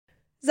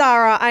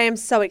Zara, I am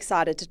so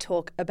excited to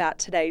talk about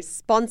today's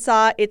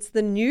sponsor. It's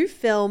the new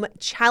film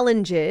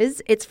Challenges.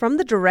 It's from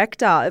the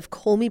director of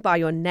Call Me By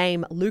Your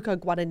Name, Luca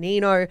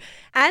Guadagnino,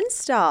 and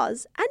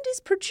stars and is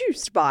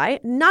produced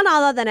by none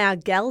other than our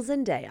gal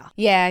Zendaya.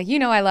 Yeah, you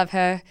know I love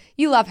her.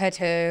 You love her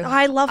too.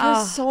 I love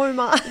her so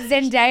much.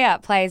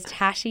 Zendaya plays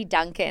Tashi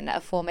Duncan,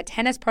 a former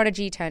tennis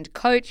prodigy turned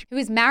coach who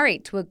is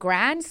married to a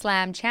Grand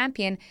Slam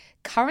champion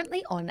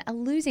currently on a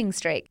losing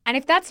streak. And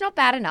if that's not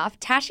bad enough,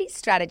 Tashi's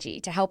strategy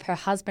to help her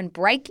husband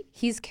break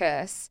his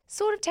curse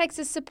sort of takes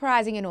a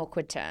surprising and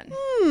awkward turn.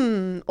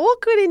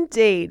 Awkward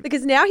indeed,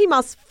 because now he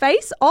must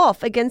face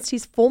off against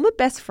his former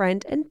best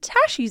friend and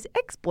Tashi's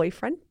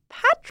ex-boyfriend,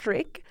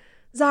 Patrick.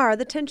 Zara,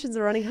 the tensions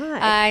are running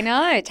high. I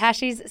know.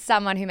 Tashi's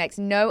someone who makes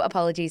no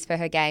apologies for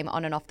her game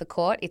on and off the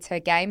court. It's her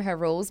game, her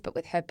rules, but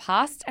with her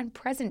past and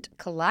present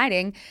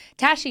colliding,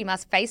 Tashi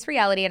must face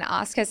reality and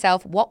ask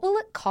herself, what will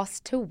it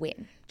cost to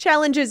win?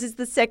 Challenges is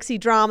the sexy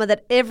drama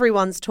that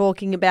everyone's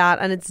talking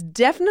about, and it's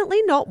definitely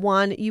not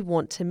one you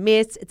want to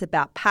miss. It's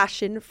about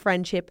passion,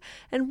 friendship,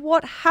 and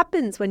what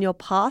happens when your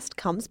past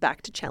comes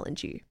back to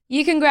challenge you.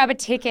 You can grab a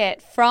ticket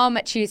from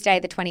Tuesday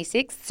the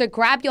 26th, so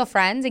grab your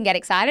friends and get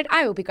excited.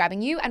 I will be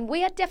grabbing you, and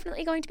we are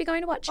definitely going to be going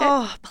to watch it.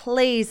 Oh,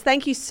 please.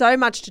 Thank you so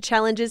much to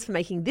Challenges for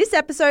making this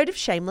episode of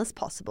Shameless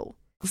possible.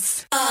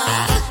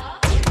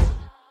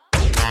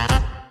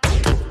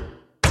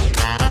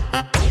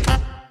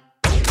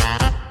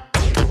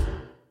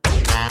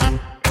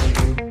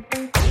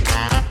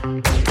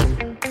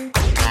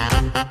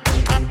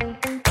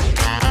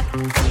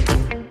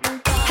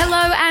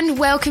 And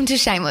welcome to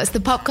Shameless, the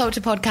pop culture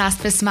podcast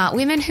for smart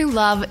women who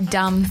love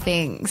dumb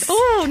things.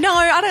 Oh, no,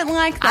 I don't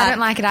like that. I don't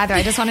like it either.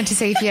 I just wanted to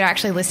see if you're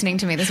actually listening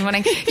to me this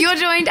morning. You're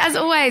joined, as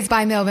always,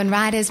 by Melbourne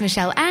writers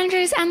Michelle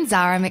Andrews and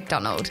Zara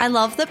McDonald. I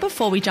love that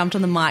before we jumped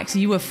on the mics,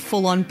 you were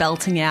full on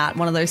belting out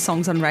one of those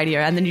songs on radio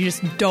and then you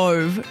just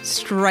dove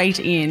straight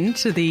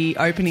into the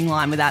opening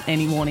line without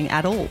any warning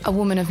at all. A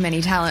woman of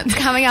many talents.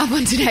 Coming up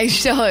on today's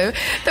show,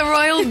 the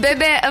royal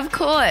bebe, of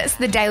course,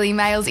 the Daily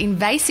Mail's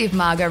invasive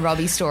Margot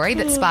Robbie story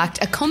that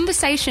sparked a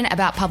conversation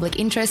about public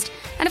interest,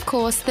 and of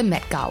course the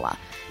Met Gala.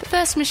 But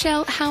first,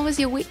 Michelle, how was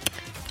your week?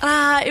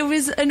 It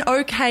was an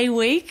okay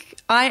week.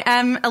 I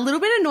am a little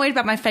bit annoyed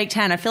about my fake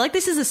tan. I feel like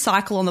this is a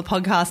cycle on the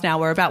podcast now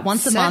where about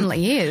once a month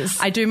certainly is.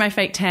 I do my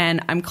fake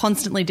tan. I'm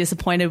constantly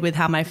disappointed with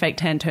how my fake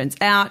tan turns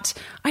out.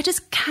 I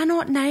just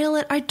cannot nail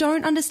it. I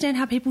don't understand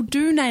how people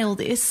do nail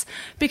this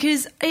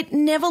because it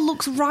never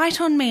looks right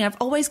on me. I've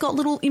always got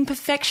little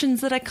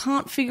imperfections that I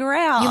can't figure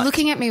out. You're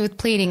looking at me with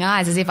pleading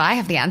eyes as if I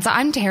have the answer.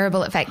 I'm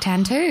terrible at fake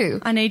tan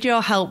too. I need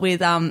your help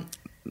with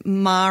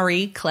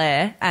Marie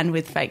Claire and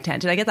with fake tan.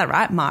 Did I get that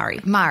right? Marie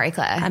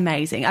Claire.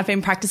 Amazing. I've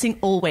been practicing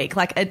all week,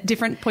 like at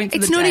different points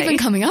of the day. It's not even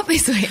coming up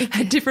this week.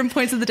 At different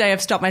points of the day,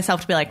 I've stopped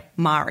myself to be like,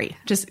 Marie.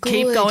 Just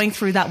keep going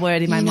through that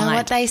word in my mind. You know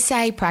what they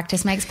say,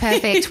 practice makes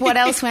perfect. What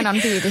else went on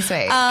for you this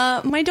week?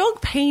 My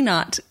dog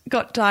Peanut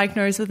got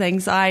diagnosed with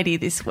anxiety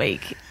this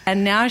week.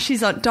 And now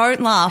she's on, don't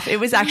laugh. It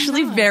was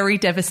actually very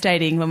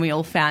devastating when we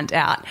all found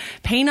out.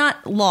 Peanut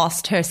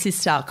lost her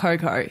sister,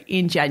 Coco,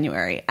 in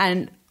January.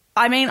 And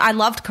I mean, I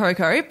loved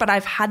Coco, but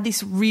I've had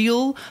this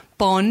real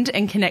bond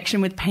and connection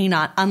with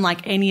Peanut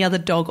unlike any other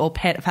dog or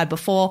pet I've had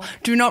before.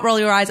 Do not roll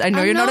your eyes. I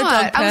know you're not a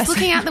dog person. I was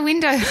looking out the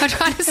window. I'm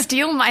trying to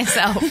steel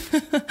myself.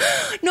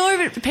 No,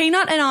 but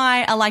Peanut and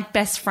I are like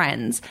best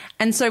friends.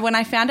 And so when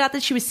I found out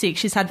that she was sick,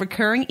 she's had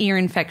recurring ear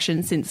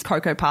infections since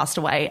Coco passed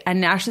away.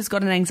 And now she's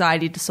got an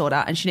anxiety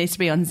disorder and she needs to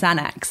be on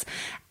Xanax.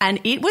 And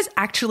it was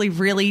actually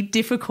really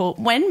difficult.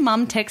 When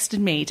Mum texted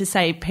me to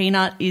say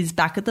Peanut is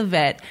back at the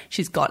vet,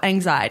 she's got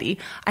anxiety,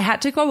 I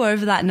had to go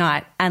over that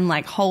night and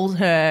like hold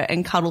her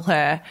and cuddle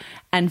her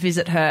and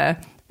visit her.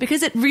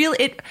 Because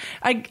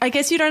I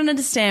guess you don't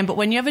understand, but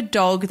when you have a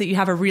dog that you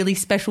have a really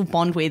special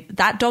bond with,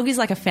 that dog is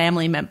like a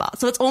family member.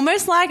 So it's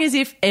almost like as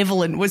if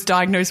Evelyn was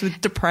diagnosed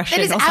with depression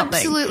or something. It is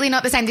absolutely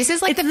not the same. This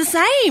is like the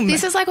same.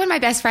 This is like when my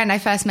best friend, I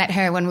first met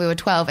her when we were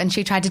 12 and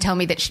she tried to tell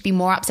me that she'd be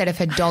more upset if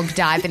her dog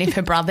died than if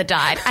her brother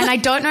died. And I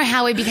don't know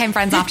how we became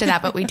friends after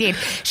that, but we did.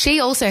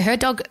 She also, her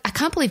dog, I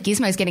can't believe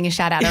Gizmo's getting a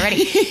shout out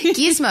already.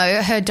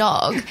 Gizmo, her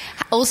dog,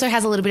 also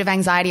has a little bit of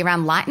anxiety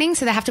around lightning.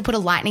 So they have to put a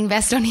lightning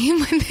vest on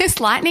him when there's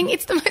lightning.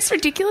 It's the most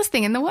ridiculous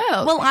thing in the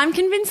world. Well, I'm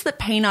convinced that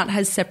Peanut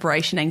has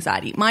separation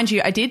anxiety. Mind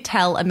you, I did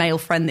tell a male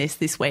friend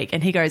this week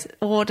and he goes,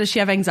 oh, does she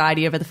have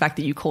anxiety over the fact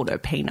that you called her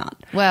Peanut?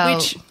 Well,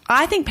 which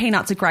I think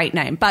Peanut's a great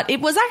name, but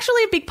it was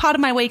actually a big part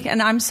of my week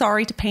and I'm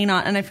sorry to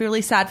Peanut and I feel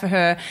really sad for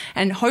her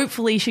and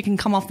hopefully she can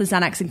come off the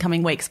Xanax in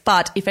coming weeks.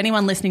 But if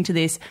anyone listening to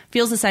this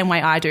feels the same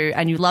way I do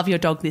and you love your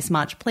dog this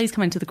much, please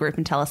come into the group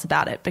and tell us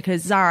about it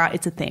because Zara,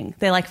 it's a thing.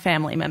 They're like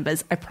family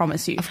members, I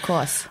promise you. Of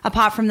course.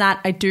 Apart from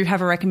that, I do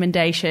have a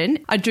recommendation.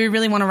 I do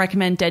really want to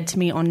recommend Dead to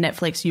Me on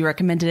Netflix. You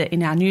recommended it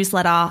in our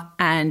newsletter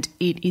and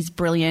it is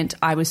brilliant.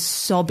 I was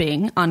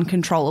sobbing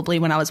uncontrollably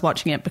when I was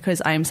watching it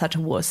because I am such a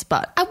wuss.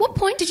 But at what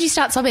point did you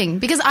start sobbing? sobbing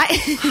because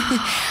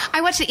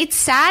I watched it. It's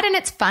sad and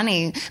it's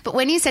funny. But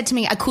when you said to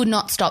me, I could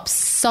not stop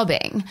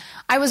sobbing,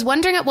 I was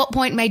wondering at what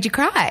point made you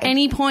cry?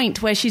 Any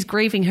point where she's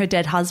grieving her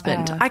dead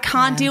husband. I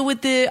can't deal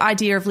with the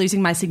idea of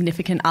losing my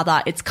significant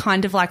other. It's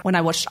kind of like when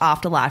I watched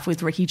Afterlife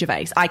with Ricky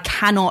Gervais. I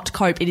cannot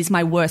cope. It is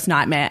my worst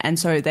nightmare. And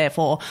so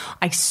therefore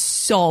I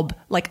sob,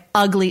 like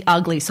ugly,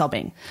 ugly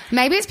sobbing.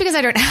 Maybe it's because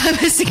I don't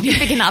have a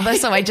significant other,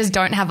 so I just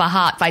don't have a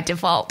heart by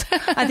default.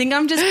 I think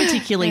I'm just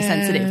particularly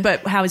sensitive.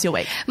 But how was your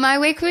week? My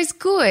week was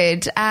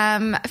good. Feeling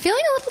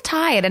a little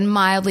tired and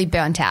mildly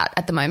burnt out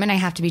at the moment, I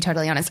have to be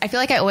totally honest. I feel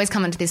like I always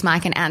come onto this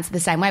mic and answer the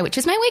same way, which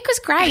is my week was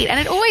great and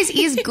it always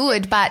is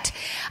good, but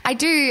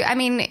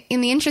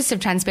in the interest of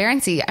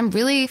transparency, I'm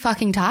really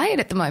fucking tired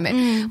at the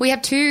moment. We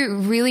have 2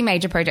 really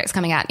major projects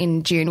coming out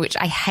in June, which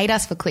I hate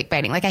us for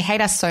clickbaiting. Like, I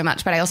hate us so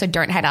much, but I also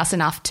don't hate us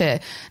enough to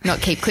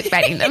not keep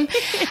clickbaiting them.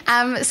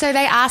 So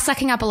they are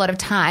sucking up a lot of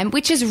time,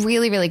 which is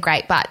really, really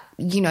great, but,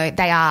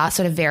 they are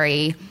sort of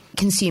very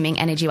consuming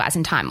energy-wise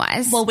and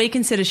time-wise. Well, we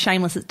consider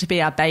Shameless to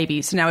be our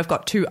baby, so now we've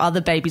got 2 other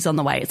babies on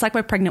the way. It's like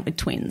we're pregnant with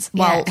twins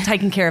while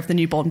taking care of the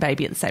newborn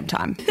baby at the same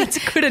time. That's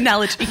a good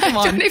analogy. Come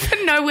on. I don't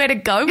even know where to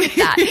go with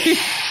that.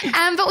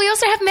 But we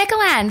also have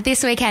Mechaland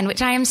this weekend,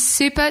 which I am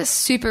super,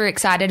 super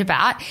excited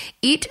about.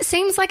 It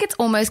seems like it's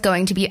almost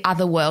going to be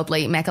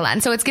otherworldly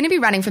Mechaland. So it's going to be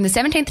running from the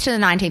 17th to the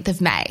 19th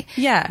of May,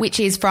 which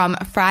is from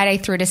Friday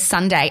through to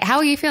Sunday. How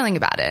are you feeling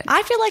about it?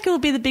 I feel like it will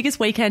be the biggest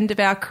weekend of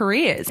our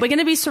careers. We're going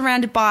to be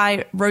surrounded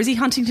by Rosie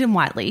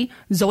Huntington-Whiteley,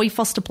 Zoe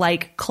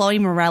Foster-Blake, Chloe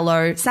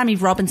Morello, Sammy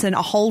Robinson,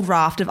 a whole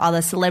raft of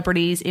other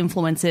celebrities,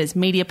 influencers,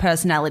 media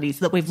personalities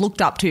that we've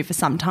looked up to for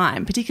some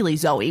time, particularly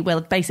Zoe. We're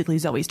basically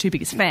Zoe's 2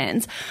 biggest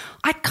fans.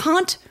 I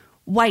can't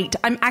wait.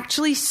 I'm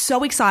actually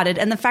so excited.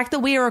 And the fact that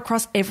we are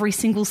across every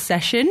single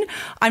session,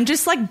 I'm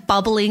just like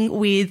bubbling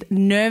with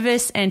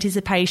nervous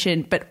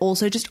anticipation, but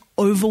also just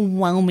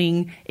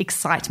overwhelming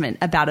excitement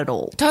about it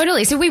all.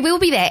 Totally. So we will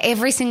be there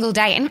every single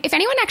day. And if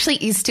anyone actually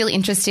is still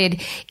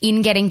interested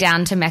in getting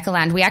down to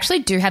Mechaland, we actually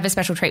do have a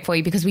special treat for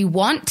you because we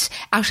want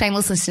our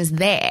Shameless listeners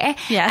there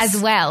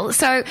as well.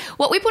 So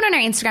what we put on our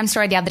Instagram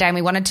story the other day, and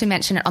we wanted to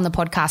mention it on the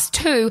podcast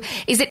too,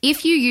 is that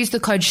if you use the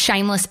code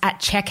Shameless at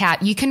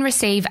checkout, you can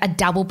receive a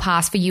double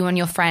pass for you and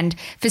your friend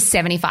for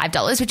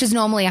 $75, which is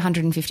normally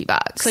 $150.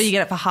 So you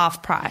get it for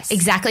half price.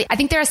 Exactly. I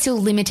think there are still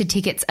limited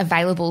tickets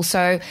available.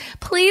 So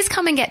please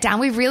come and get down.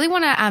 We really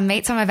want to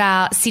meet some of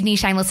our Sydney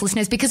Shameless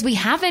listeners because we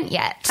haven't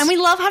yet. And we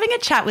love having a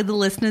chat with the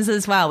listeners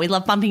as well. We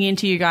love bumping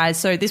into you guys.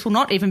 So this will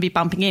not even be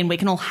bumping in. We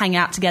can all hang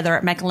out together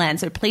at Mechaland.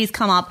 So please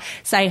come up,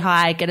 say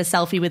hi, get a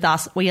selfie with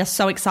us. We are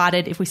so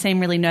excited. If we seem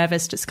really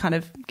nervous, just kind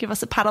of give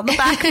us a pat on the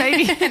back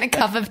maybe. And a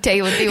cup of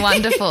tea would be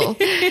wonderful.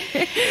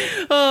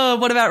 Oh,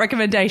 what about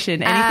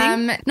recommendation?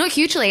 Anything? Not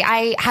hugely.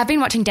 I have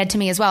been watching Dead to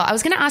Me as well. I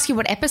was going to ask you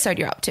what episode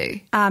you're up to.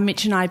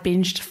 Mitch and I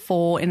binged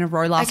 4 in a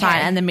row last night,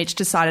 and then Mitch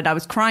decided I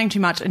was crying too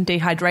much and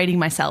dehydrating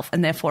myself,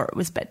 and therefore it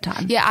was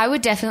bedtime. Yeah, I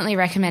would definitely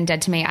recommend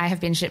Dead to Me. I have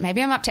binged it.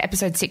 Maybe I'm up to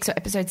episode 6 or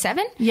episode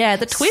 7. Yeah,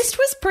 the twist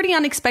was pretty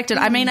unexpected.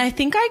 I mean, I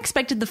think I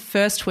expected the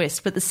first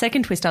twist, but the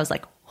second twist I was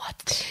like,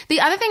 what?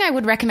 The other thing I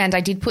would recommend, I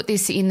did put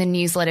this in the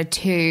newsletter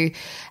too,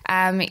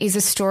 is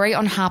a story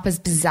on Harper's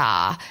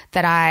Bazaar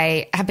that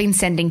I have been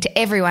sending to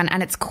everyone,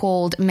 and it's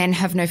called Men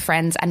Have No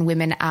Friends and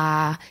Women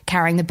Are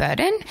Carrying the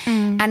Burden.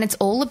 And it's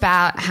all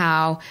about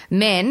how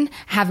men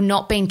have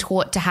not been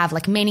taught to have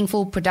like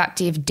meaningful,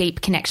 productive,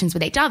 deep connections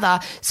with each other.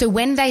 So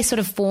when they sort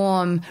of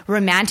form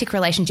romantic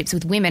relationships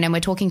with women, and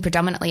we're talking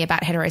predominantly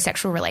about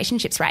heterosexual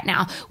relationships right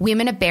now,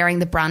 women are bearing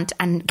the brunt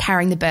and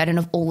carrying the burden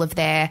of all of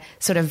their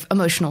sort of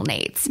emotional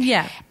needs.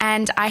 Yeah.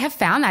 And I have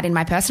found that in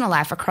my personal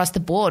life across the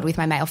board with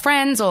my male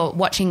friends or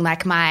watching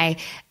like my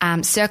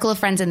circle of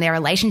friends and their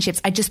relationships.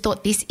 I just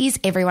thought this is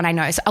everyone I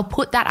know. So I'll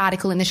put that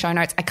article in the show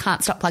notes. I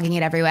can't stop plugging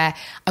it everywhere.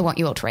 I want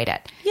you all to read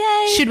it.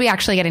 Yay. Should we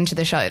actually get into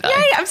the show though?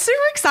 Yay. I'm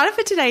super excited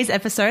for today's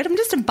episode. I'm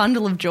just a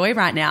bundle of joy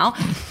right now.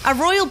 A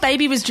royal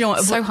baby was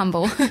joined. So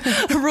humble.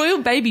 A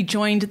royal baby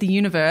joined the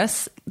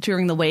universe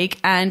during the week.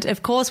 And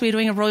of course, we're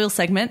doing a royal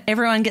segment.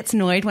 Everyone gets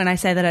annoyed when I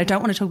say that I don't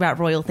want to talk about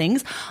royal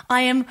things.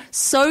 I am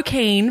so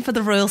keen for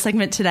the royal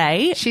segment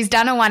today. She's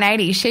done a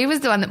 180. She was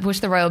the one that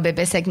pushed the royal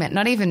bebe segment,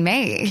 not even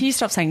me. Can you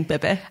stop saying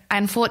bebe?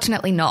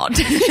 Unfortunately not.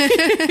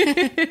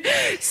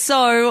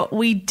 So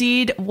we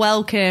did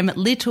welcome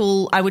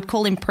little, I would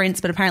call him Prince,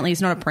 but apparently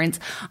he's not a prince,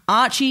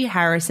 Archie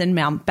Harrison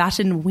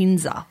Mountbatten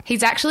Windsor.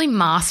 He's actually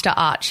Master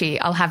Archie,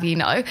 I'll have you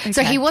know. Okay.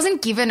 So he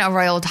wasn't given a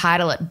royal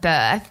title at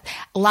birth,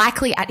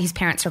 likely at his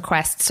parents'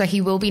 request, so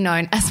he will be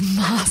known as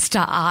Master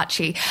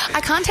Archie.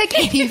 I can't take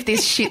any of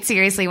this shit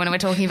seriously when we're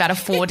talking about a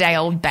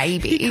 4-day-old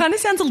baby. He kind of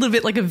sounds a little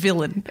bit like a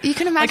villain. You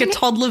can imagine like a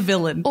toddler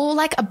villain. Or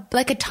like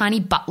a tiny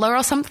butler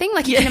or something.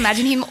 Like you can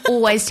imagine him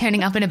always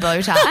turning up in a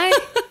bow tie.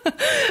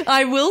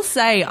 I will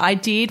say I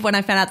did, when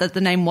I found out that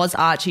the name was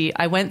Archie,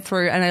 I went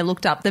through and I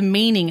looked up the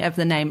meaning of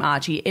the name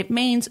Archie. It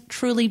means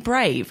truly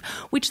brave,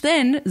 which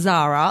then,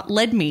 Zara,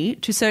 led me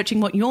to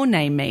searching what your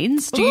name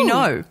means. Do you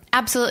know?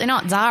 Absolutely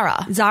not.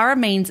 Zara. Zara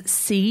means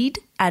seed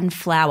and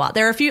flower.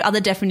 There are a few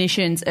other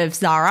definitions of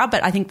Zara,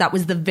 but I think that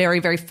was the very,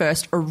 very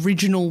first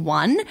original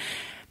one.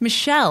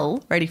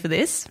 Michelle, ready for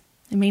this?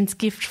 It means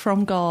gift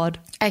from God.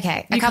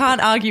 Okay. You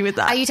can't argue with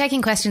that. Are you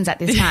taking questions at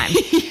this time?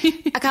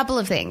 A couple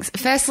of things.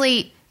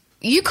 Firstly,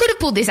 you could have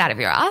pulled this out of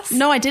your ass.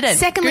 No, I didn't.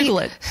 Secondly, Google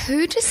it.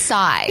 Who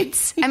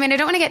decides? I mean, I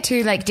don't want to get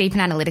too deep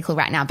and analytical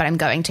right now, but I'm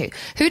going to.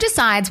 Who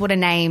decides what a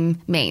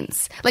name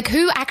means? Like,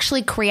 who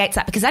actually creates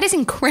that? Because that is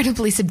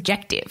incredibly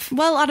subjective.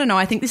 Well, I don't know.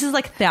 I think this is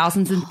like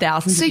thousands and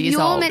thousands of years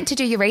old. So you're meant to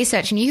do your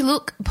research and you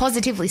look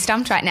positively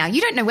stumped right now.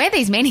 You don't know where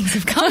these meanings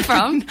have come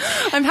from.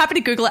 I'm happy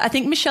to Google it. I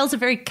think Michelle's a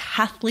very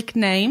Catholic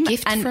name.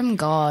 Gift from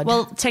God.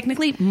 Well,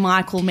 technically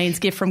Michael means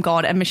gift from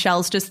God and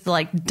Michelle's just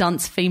the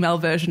dunce female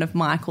version of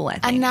Michael, I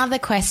think. Another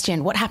question.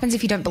 What happens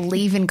if you don't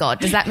believe in God?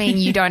 Does that mean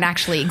you don't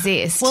actually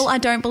exist? Well, I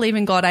don't believe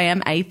in God. I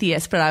am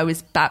atheist, but I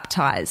was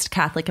baptised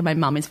Catholic and my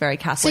mum is very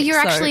Catholic. So you're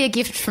actually a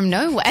gift from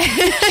nowhere.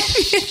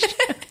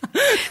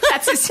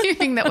 That's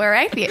assuming that we're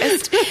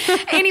atheist.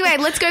 Anyway,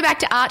 let's go back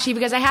to Archie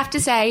because I have to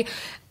say,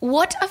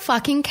 what a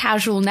fucking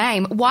casual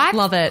name. Why?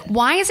 Love it.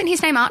 Why isn't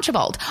his name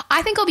Archibald?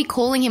 I think I'll be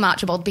calling him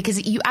Archibald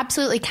because you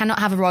absolutely cannot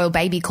have a royal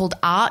baby called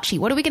Archie.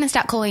 What are we going to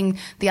start calling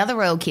the other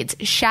royal kids?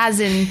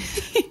 Shaz and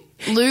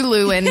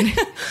Lulu and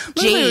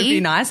G. Lulu would be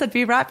nice. I'd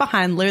be right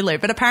behind Lulu.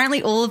 But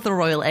apparently all of the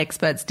royal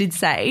experts did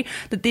say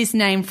that this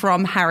name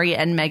from Harry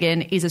and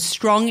Meghan is a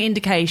strong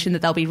indication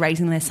that they'll be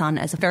raising their son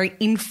as a very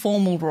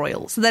informal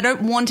royal. So they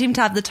don't want him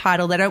to have the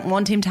title. They don't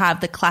want him to have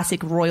the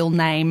classic royal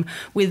name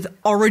with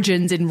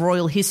origins in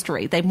royal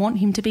history. They want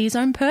him to be his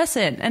own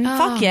person. And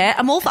fuck yeah,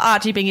 I'm all for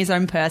Archie being his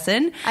own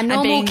person. A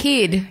normal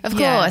kid, of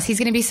course. He's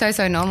going to be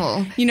so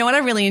normal. You know what I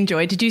really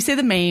enjoyed? Did you see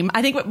the meme?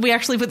 I think we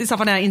actually put this up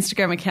on our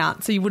Instagram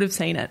account, so you would have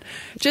seen it.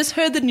 Just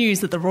heard the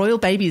news that the royal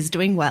baby is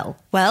doing well.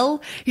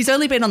 Well, he's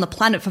only been on the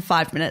planet for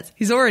 5 minutes.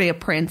 He's already a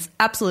prince,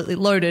 absolutely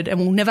loaded, and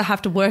will never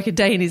have to work a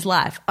day in his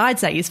life. I'd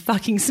say he's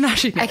fucking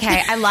smashing it.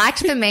 Okay, I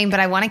liked the meme, but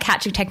I want to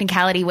catch a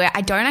technicality where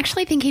I don't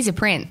actually think he's a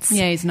prince.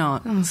 Yeah, he's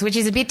not. Which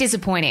is a bit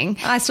disappointing.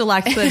 I still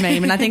liked the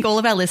meme, and I think all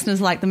of our listeners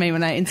like the meme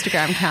on our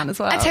Instagram account as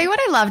well. I tell you what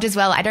I loved as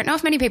well. I don't know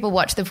if many people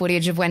watched the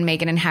footage of when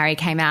Meghan and Harry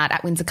came out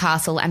at Windsor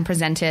Castle and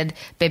presented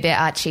Bebe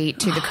Archie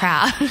to the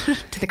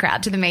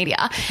crowd, to the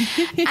media.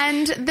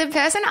 And the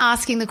person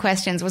asking the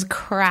questions was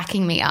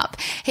cracking me up.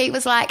 He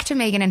was like to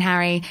Meghan and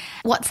Harry,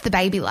 what's the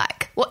baby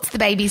like? What's the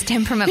baby's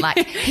temperament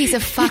like? He's a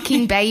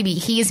fucking baby.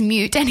 He is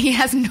mute and he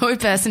has no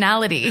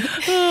personality.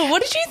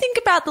 What did you think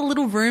about the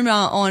little rumour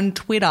on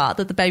Twitter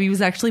that the baby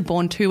was actually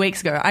born 2 weeks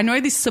ago? I know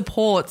this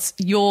supports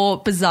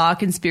your bizarre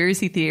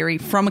conspiracy theory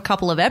from a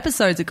couple of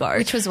episodes ago.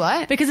 Which was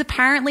what? Because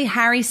apparently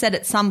Harry said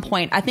at some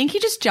point, I think he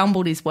just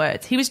jumbled his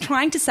words. He was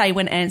trying to say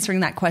when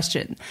answering that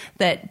question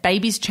that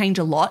babies change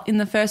a lot in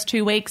the first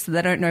 2 weeks. So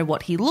they don't know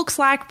what he looks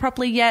like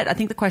properly yet. I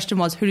think the question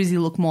was, who does he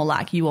look more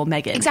like, you or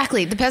Meghan?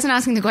 Exactly. The person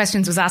asking the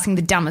questions was asking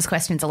the dumbest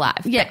questions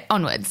alive. Yeah. But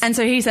onwards. And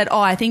so he said,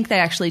 I think they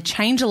actually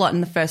change a lot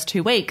in the first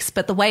 2 weeks.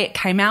 But the way it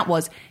came out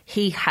was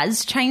he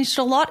has changed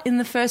a lot in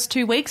the first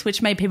 2 weeks,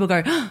 which made people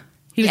go,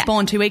 he was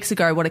born 2 weeks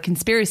ago. What a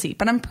conspiracy.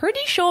 But I'm pretty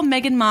sure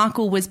Meghan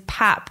Markle was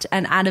papped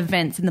and at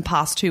events in the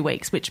past 2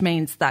 weeks, which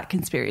means that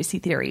conspiracy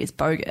theory is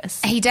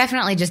bogus. He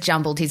definitely just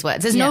jumbled his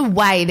words. There's no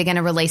way they're going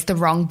to release the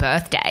wrong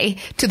birthday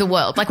to the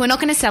world. Like, we're not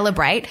going to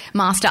celebrate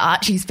Master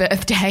Archie's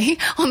birthday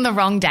on the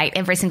wrong date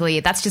every single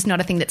year. That's just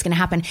not a thing that's going to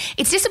happen.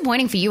 It's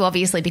disappointing for you,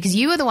 obviously, because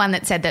you were the one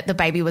that said that the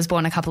baby was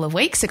born a couple of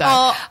weeks ago.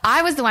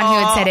 I was the one who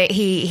had said it.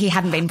 He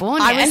hadn't been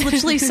born yet. I was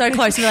literally so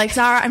close to be like,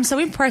 Zara, I'm so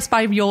impressed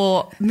by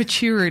your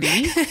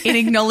maturity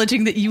in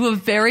acknowledging that you were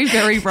very,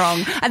 very wrong.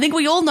 I think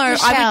we all know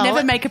Michelle, I would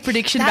never make a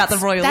prediction about the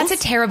royals. That's a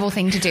terrible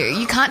thing to do.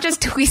 You can't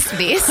just twist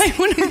this. I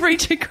want to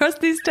reach across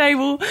this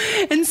table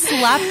and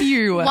slap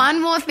you.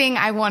 One more thing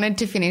I wanted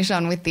to finish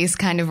on with this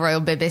kind of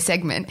Royal Bebe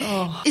segment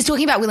is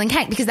talking about Will and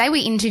Kate, because they were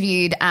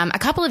interviewed a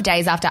couple of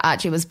days after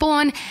Archie was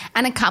born,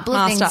 and a couple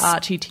of things... Master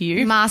Archie to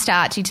you. Master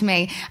Archie to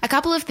me. A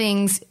couple of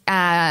things,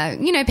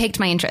 piqued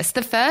my interest.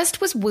 The first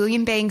was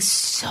William being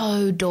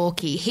so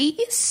dorky. He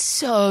is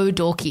so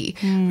dorky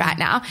right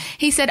now.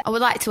 He said, I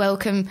would like to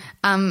welcome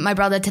my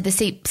brother to the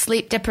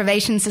sleep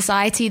deprivation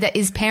society that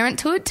is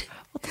parenthood.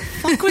 What the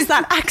fuck was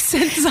that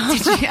accent,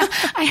 Zara?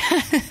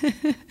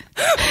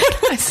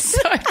 I'm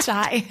so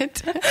tired.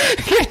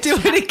 Do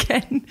it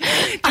again.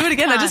 Do it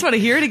again. I just want to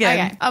hear it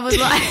again. Okay. I would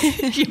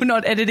like... You're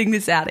not editing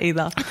this out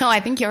either. No, I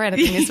think you're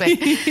editing this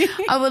week.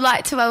 I would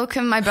like to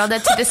welcome my brother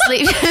to the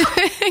sleep...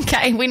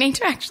 Okay, we need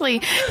to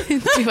actually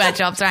do our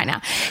jobs right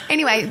now.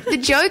 Anyway, the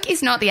joke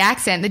is not the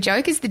accent. The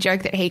joke is the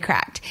joke that he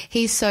cracked.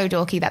 He's so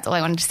dorky. That's all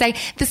I wanted to say.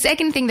 The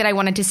second thing that I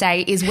wanted to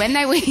say is when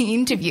they were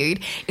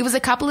interviewed, it was a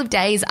couple of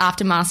days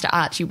after Master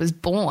Archie was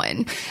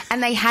born,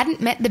 and they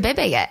hadn't met the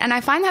bebe yet. And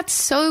I find that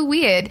so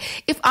weird.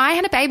 If I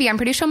had a baby, I'm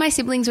pretty sure my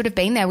siblings would have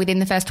been there within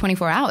the first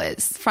 24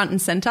 hours. Front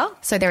and centre.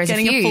 So there is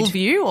getting a feud. A full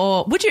view,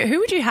 or who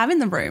would you have in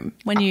the room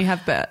when you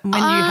have birth? When you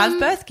have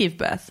birth, give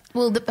birth?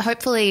 Well,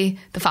 hopefully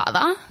the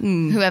father,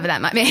 whoever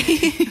that might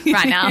be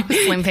right now,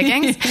 slim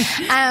pickings,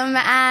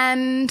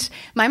 and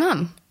my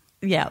mum.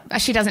 Yeah.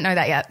 She doesn't know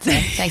that yet. So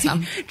thanks,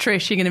 Mum.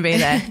 Trish, you're going to be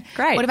there.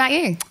 Great. What about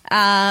you?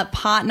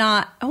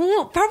 Partner.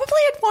 Oh, probably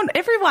I'd want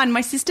everyone.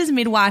 My sister's a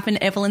midwife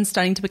and Evelyn's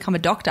studying to become a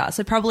doctor.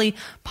 So probably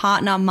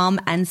partner,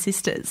 mum and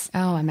sisters.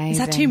 Oh, amazing. Is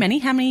that too many?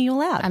 How many are you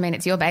allowed? I mean,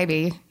 it's your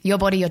baby. Your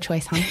body, your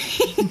choice, hon.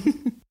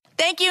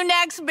 Thank you,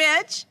 next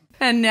bitch.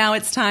 And now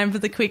it's time for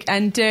the quick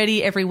and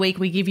dirty. Every week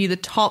we give you the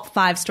top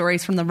 5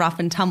 stories from the rough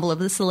and tumble of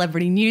the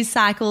celebrity news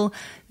cycle.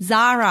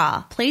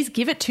 Zara, please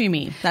give it to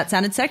me. That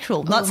sounded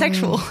sexual. Not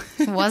sexual.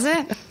 Was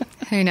it?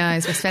 Who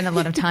knows? We spend a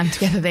lot of time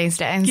together these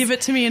days. Give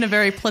it to me in a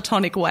very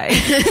platonic way.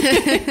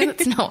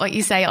 That's not what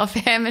you say off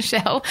air,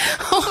 Michelle.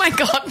 Oh my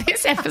God,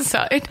 this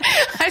episode.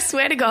 I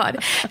swear to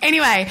God.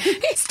 Anyway,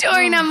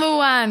 story number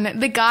 1.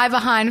 The guy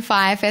behind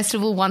Fire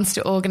Festival wants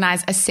to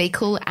organise a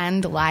sequel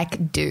and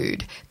like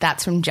dude.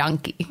 That's from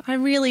Junkie. I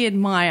really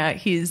admire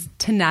his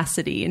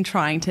tenacity in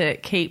trying to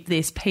keep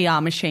this PR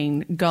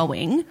machine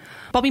going.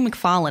 Bobby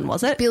McFarlane,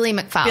 was it? Billy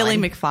McFarlane. Billy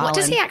McFarlane. What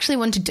does he actually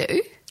want to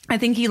do? I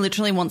think he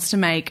literally wants to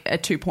make a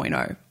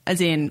 2.0, as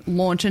in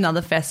launch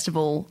another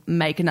festival,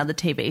 make another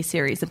TV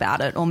series about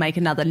it, or make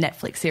another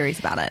Netflix series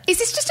about it. Is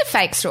this just a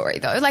fake story,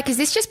 though? Like, is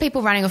this just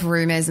people running off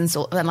rumours and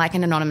like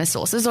an anonymous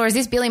sources, or is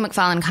this Billy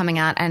McFarlane coming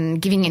out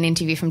and giving an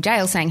interview from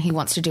jail saying he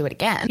wants to do it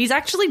again? He's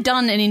actually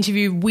done an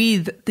interview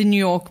with the New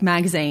York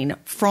Magazine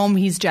from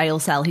his jail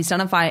cell. He's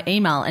done it via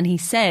email, and he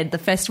said the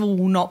festival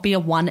will not be a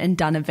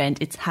one-and-done event.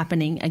 It's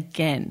happening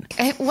again.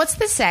 What's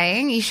the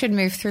saying? You should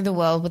move through the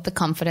world with the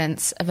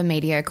confidence of a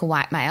mediocre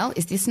white male.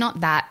 Is this not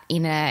that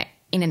in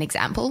an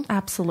example?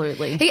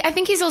 Absolutely. I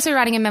think he's also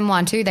writing a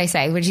memoir too, they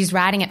say, which he's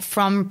writing it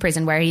from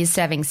prison where he is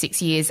serving 6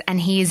 years, and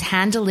he is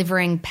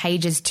hand-delivering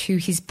pages to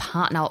his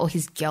partner or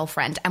his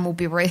girlfriend and will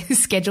be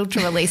scheduled to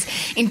release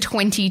in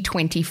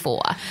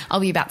 2024. I'll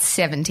be about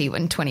 70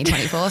 when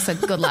 2024, so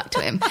good luck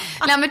to him.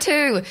 Number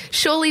 2,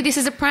 surely this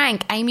is a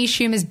prank. Amy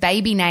Schumer's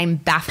baby name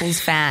baffles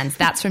fans.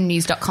 That's from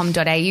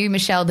news.com.au.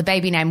 Michelle, the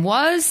baby name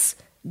was?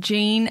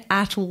 Jean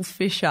Attle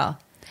Fisher.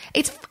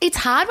 It's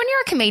hard when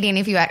you're a comedian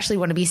if you actually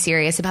want to be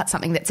serious about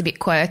something that's a bit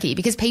quirky,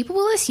 because people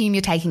will assume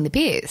you're taking the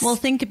piss. Well,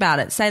 think about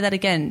it. Say that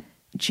again.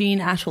 Jean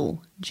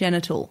Attle,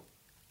 genital.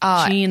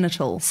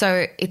 Genital.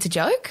 So it's a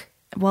joke?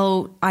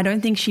 Well, I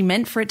don't think she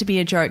meant for it to be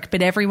a joke,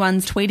 but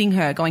everyone's tweeting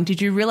her going,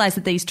 did you realise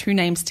that these two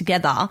names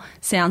together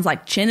sounds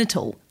like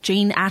genital,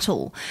 Jean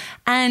Attle?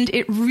 And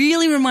it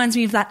really reminds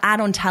me of that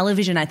ad on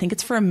television. I think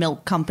it's for a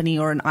milk company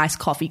or an iced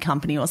coffee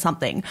company or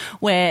something,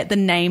 where the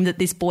name that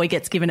this boy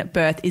gets given at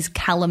birth is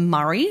Callum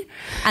Murray.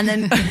 And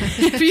then,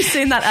 have you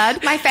seen that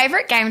ad? My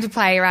favourite game to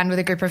play around with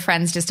a group of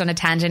friends just on a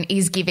tangent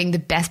is giving the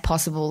best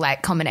possible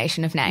like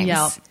combination of names.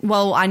 Yeah.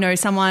 Well, I know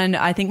someone,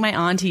 I think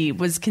my auntie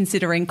was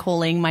considering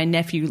calling my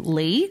nephew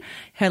Lee.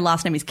 Her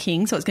last name is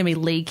King, so it's going to be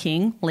Lee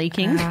King.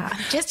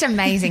 Just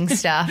amazing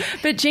stuff.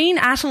 But Jean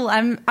Attle,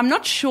 I'm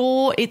not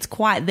sure it's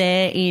quite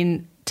there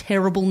in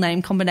terrible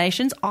name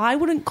combinations. I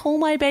wouldn't call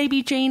my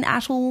baby Jean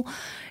Attle.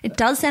 It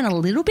does sound a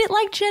little bit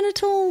like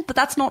genital, but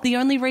that's not the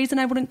only reason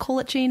I wouldn't call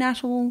it Jean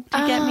Attle. Do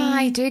you get me?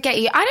 I do get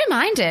you. I don't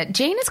mind it.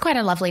 Jean is quite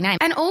a lovely name.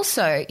 And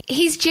also,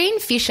 he's Jean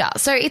Fisher,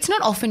 so it's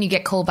not often you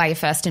get called by your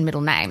first and middle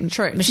name.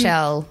 True.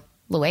 Michelle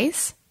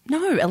Louise?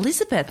 No,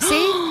 Elizabeth.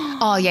 See?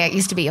 Oh, yeah, it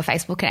used to be your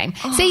Facebook name.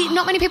 See,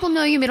 not many people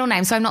know your middle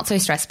name, so I'm not so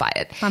stressed by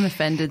it. I'm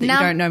offended that you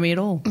don't know me at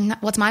all.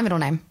 What's my middle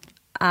name?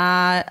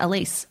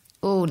 Elise.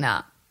 Oh,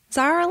 nah.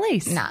 Zara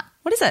Elise. Nah.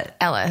 What is it?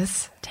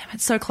 Ellis. Damn,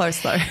 it's so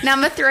close though.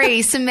 Number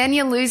 3,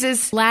 Semenya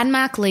loses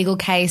landmark legal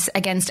case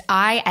against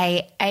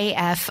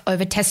IAAF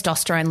over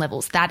testosterone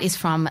levels. That is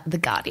from The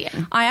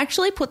Guardian. I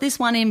actually put this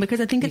one in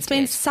because I think it's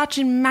been such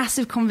a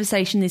massive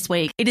conversation this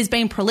week. It has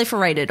been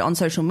proliferated on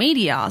social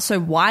media so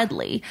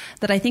widely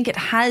that I think it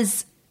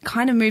has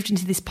kind of moved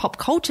into this pop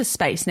culture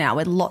space now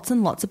where lots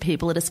and lots of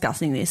people are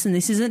discussing this, and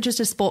this isn't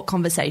just a sport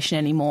conversation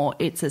anymore,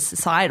 it's a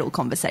societal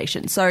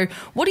conversation. So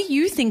what do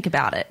you think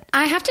about it?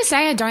 I have to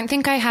say I don't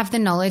think I have the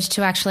knowledge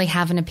to actually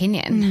have an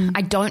opinion.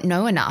 I don't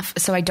know enough,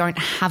 so I don't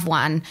have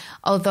one,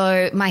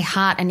 although my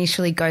heart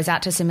initially goes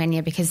out to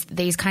Semenya because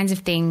these kinds of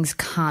things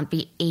can't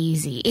be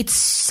easy. It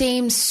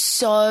seems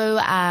so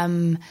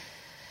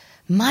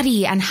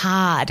muddy and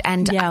hard,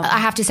 and I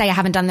have to say I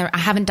haven't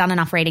done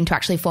enough reading to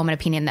actually form an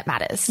opinion that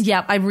matters.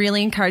 Yeah, I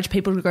really encourage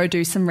people to go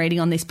do some reading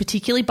on this,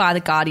 particularly by The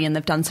Guardian.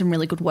 They've done some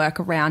really good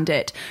work around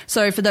it.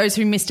 So for those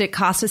who missed it,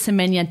 Caster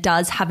Semenya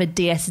does have a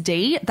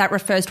DSD. That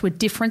refers to a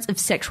difference of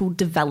sexual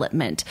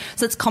development.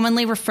 So it's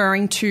commonly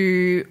referring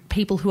to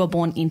people who are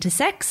born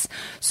intersex.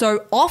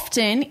 So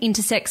often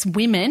intersex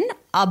women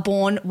are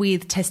born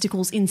with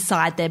testicles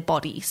inside their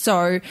body.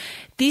 So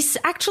this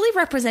actually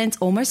represents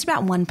almost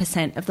about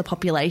 1% of the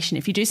population.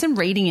 If you do some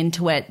reading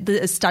into it,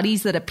 the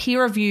studies that are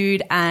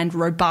peer-reviewed and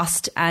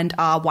robust and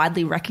are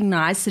widely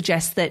recognised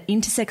suggest that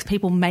intersex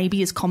people may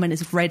be as common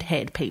as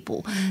redhead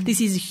people.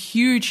 This is a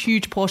huge,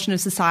 huge portion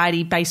of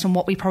society based on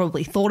what we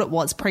probably thought it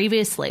was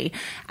previously.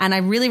 And I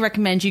really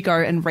recommend you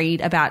go and read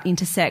about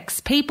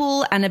intersex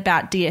people and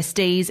about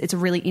DSDs. It's a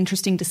really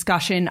interesting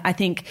discussion. I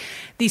think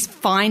this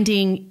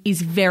finding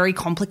is very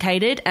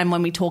complicated. And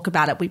when we talk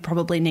about it, we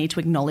probably need to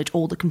acknowledge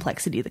all the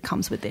complexity that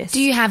comes with this.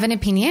 Do you have an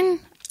opinion?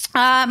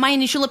 My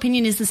initial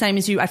opinion is the same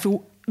as you. I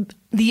feel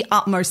the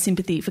utmost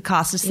sympathy for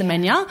Caster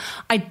Semenya.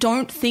 I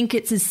don't think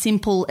it's as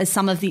simple as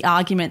some of the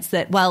arguments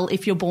that, well,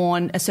 if you're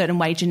born a certain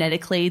way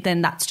genetically,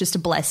 then that's just a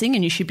blessing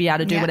and you should be able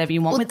to do whatever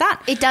you want with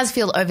that. It does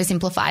feel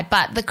oversimplified,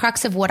 but the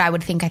crux of what I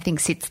think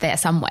sits there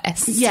somewhere.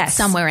 Yes.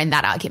 Somewhere in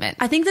that argument.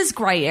 I think there's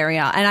grey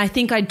area, and I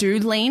think I do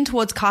lean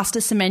towards Caster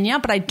Semenya,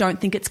 but I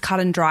don't think it's cut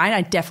and dried.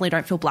 I definitely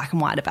don't feel black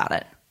and white about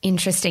it.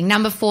 Interesting.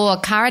 Number 4,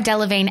 Cara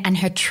Delevingne and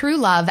her true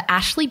love,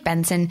 Ashley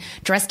Benson,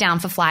 dressed down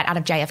for flight out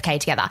of JFK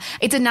together.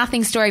 It's a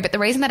nothing story, but the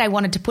reason that I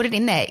wanted to put it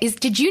in there is,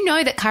 did you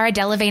know that Cara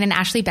Delevingne and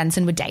Ashley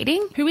Benson were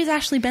dating? Who is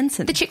Ashley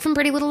Benson? The chick from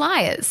Pretty Little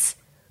Liars.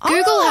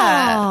 Google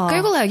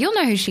her. You'll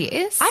know who she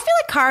is. I feel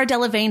like Cara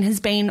Delevingne has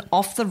been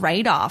off the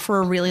radar for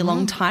a really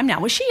long time now.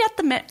 Was she at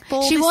the Met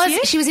Ball this year?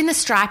 She was in the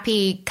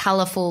stripy,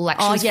 colourful, like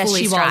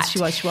fully striped.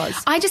 She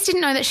was. I just didn't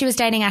know that she was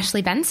dating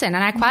Ashley Benson,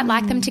 and I quite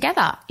like them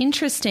together.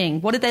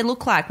 Interesting. What did they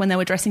look like when they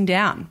were dressing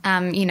down?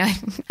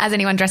 As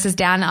anyone dresses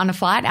down on a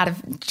flight out of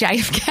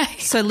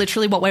JFK. So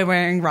literally what we're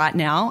wearing right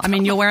now. I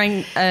mean, you're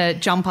wearing a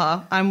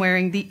jumper. I'm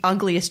wearing the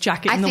ugliest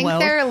jacket in the world. I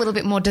think they're a little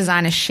bit more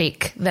designer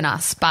chic than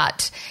us,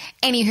 but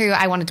anywho,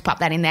 I wanted to pop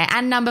that in there.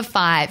 And number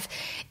 5,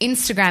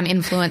 Instagram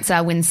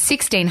influencer wins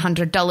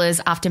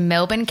 $1,600 after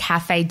Melbourne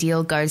cafe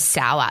deal goes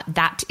sour.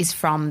 That is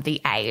from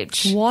The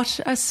Age. What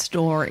a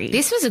story.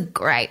 This was a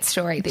great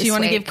story this week. Do you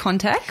want to give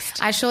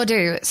context? I sure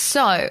do.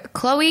 So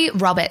Chloe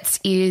Roberts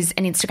is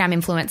an Instagram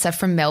influencer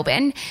from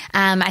Melbourne.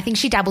 I think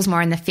she dabbles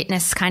more in the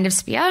fitness kind of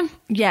sphere.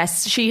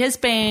 Yes, she's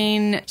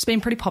been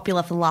pretty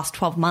popular for the last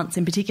 12 months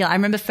in particular. I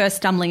remember first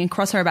stumbling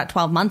across her about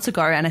 12 months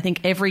ago, and I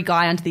think every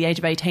guy under the age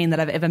of 18 that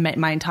I've ever met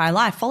in my entire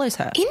life follows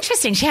her.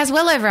 Interesting. She has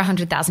well over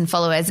 100,000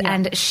 followers,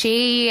 and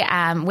she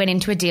went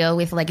into a deal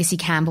with Legacy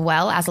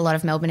Camberwell, as a lot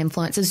of Melbourne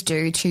influencers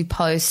do, to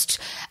post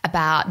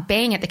about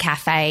being at the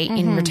cafe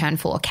in return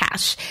for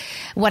cash.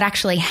 What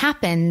actually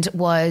happened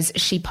was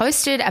she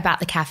posted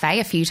about the cafe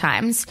a few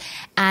times,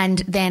 and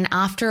then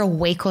after a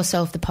week or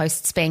so of the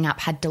posts being up,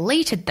 had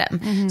deleted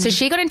them. So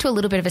she got into a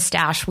little bit of a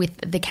stoush with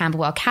the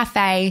Camberwell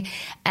cafe.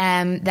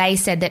 They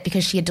said that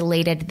because she had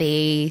deleted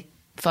the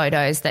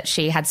photos that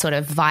she had sort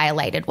of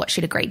violated what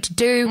she'd agreed to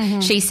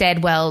do. She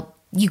said, well,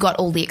 you got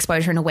all the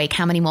exposure in a week.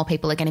 How many more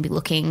people are going to be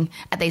looking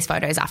at these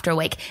photos after a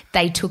week?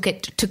 They took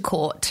it to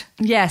court.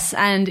 Yes,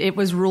 and it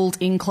was ruled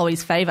in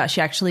Chloe's favour.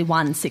 She actually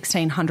won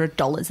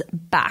 $1,600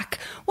 back.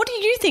 What do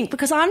you think?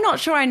 Because I'm not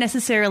sure I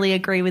necessarily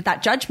agree with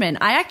that judgment.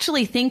 I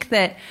actually think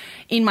that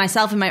in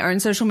myself and my own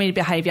social media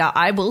behaviour,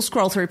 I will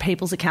scroll through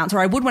people's accounts, or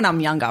I would when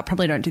I'm younger. I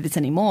probably don't do this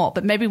anymore.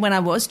 But maybe when I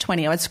was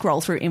 20, I would scroll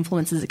through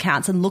influencers'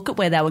 accounts and look at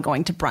where they were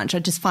going to brunch. I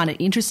just find it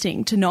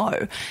interesting to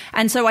know.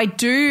 And so I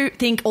do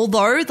think,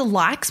 although the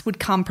likes would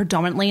come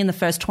predominantly in the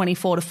first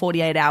 24 to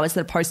 48 hours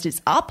that a post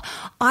is up,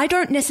 I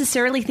don't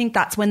necessarily think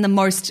that's when the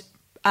most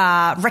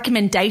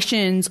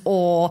recommendations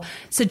or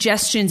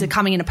suggestions are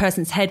coming in a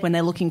person's head when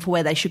they're looking for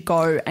where they should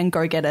go and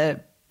go get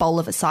a bowl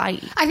of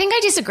acai. I think I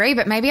disagree,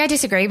 but maybe I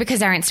disagree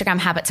because our Instagram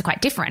habits are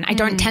quite different. I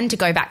don't tend to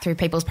go back through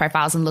people's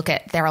profiles and look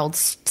at their old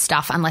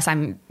stuff unless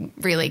I'm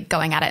really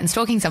going at it and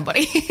stalking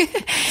somebody.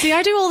 See,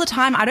 I do all the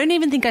time. I don't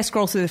even think I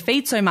scroll through the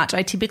feed so much.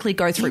 I typically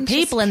go through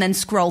people and then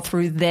scroll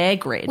through their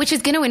grid. Which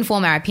is going to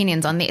inform our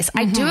opinions on this.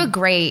 I do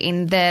agree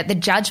in the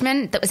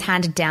judgment that was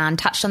handed down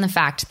touched on the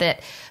fact that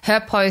her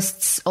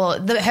posts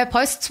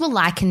were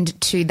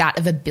likened to that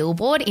of a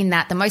billboard, in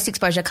that the most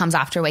exposure comes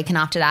after a week, and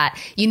after that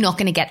you're not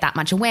going to get that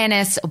much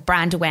awareness or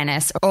brand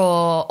awareness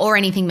or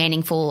anything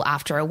meaningful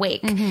after a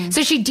week.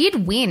 So she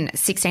did win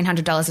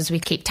 $1,600, as we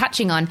keep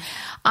touching on.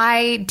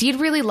 I did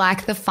really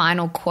like the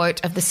final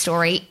quote of the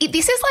story.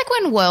 This is like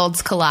when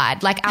worlds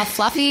collide, like our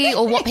fluffy,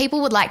 or what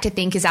people would like to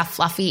think is our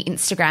fluffy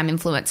Instagram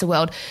influencer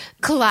world,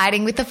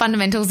 colliding with the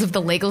fundamentals of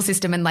the legal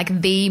system and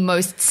like the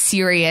most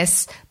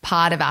serious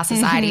part of our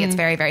society. It's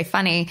very, very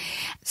funny.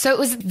 So it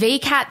was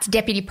VCAT's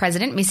deputy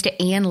president, Mr.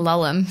 Ian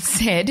Lulham,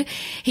 said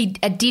he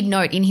did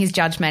note in his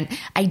judgment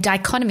a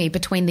dichotomy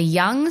between the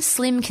young,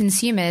 slim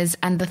consumers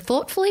and the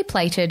thoughtfully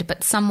plated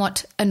but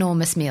somewhat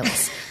enormous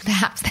meals.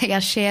 Perhaps they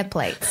are share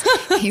plates,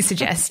 he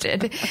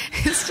suggested.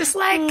 It's just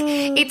like,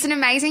 it's an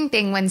amazing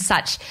thing when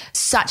such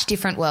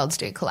different worlds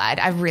do collide.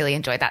 I really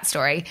enjoyed that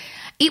story.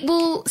 It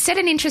will set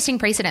an interesting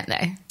precedent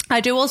though. I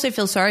do also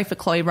feel sorry for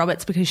Chloe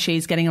Roberts because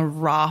she's getting a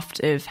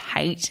raft of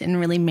hate and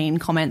really mean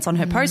comments on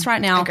her post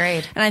right now.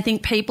 Agreed. And I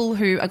think people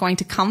who are going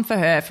to come for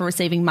her for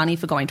receiving money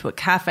for going to a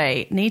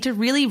cafe need to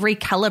really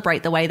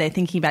recalibrate the way they're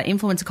thinking about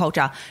influencer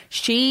culture.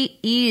 She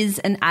is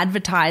an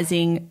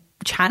advertising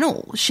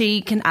channel.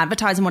 She can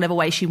advertise in whatever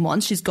way she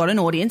wants. She's got an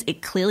audience.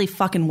 It clearly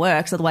fucking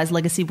works. Otherwise,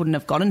 Legacy wouldn't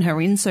have gotten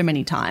her in so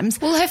many times.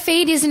 Well, her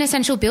feed is an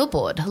essential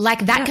billboard.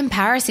 Like, that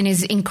comparison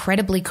is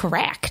incredibly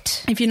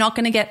correct. If you're not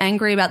going to get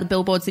angry about the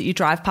billboards that you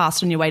drive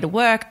past on your way to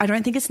work, I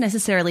don't think it's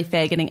necessarily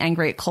fair getting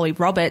angry at Chloe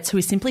Roberts, who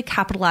is simply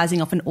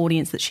capitalising off an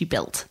audience that she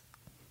built.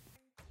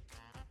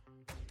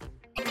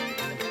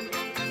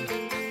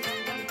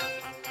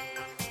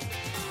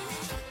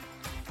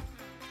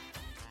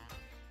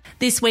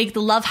 This week,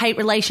 the love-hate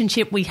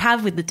relationship we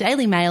have with the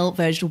Daily Mail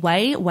verged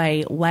way,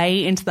 way,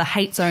 way into the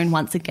hate zone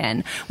once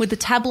again, with the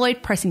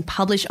tabloid pressing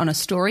publish on a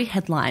story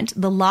headlined,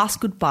 "The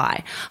Last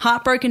Goodbye."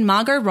 Heartbroken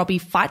Margot Robbie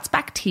fights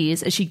back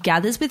tears as she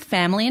gathers with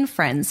family and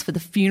friends for the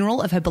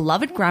funeral of her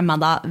beloved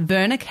grandmother,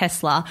 Verna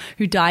Kessler,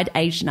 who died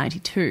aged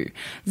 92.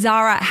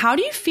 Zara, how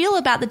do you feel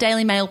about the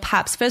Daily Mail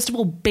perhaps, first of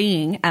all,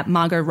 being at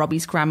Margot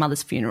Robbie's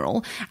grandmother's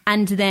funeral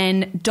and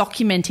then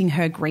documenting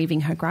her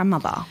grieving her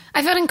grandmother?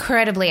 I felt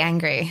incredibly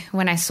angry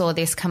when I saw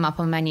this come up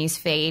on my news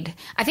feed.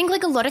 I think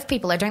like a lot of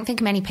people, I don't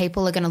think many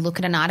people are going to look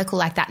at an article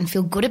like that and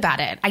feel good about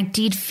it. I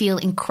did feel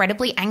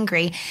incredibly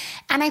angry.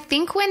 And I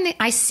think when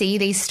I see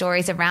these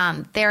stories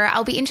around,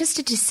 I'll be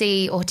interested to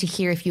see or to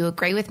hear if you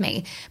agree with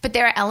me. But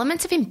there are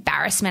elements of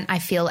embarrassment I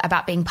feel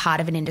about being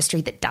part of an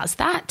industry that does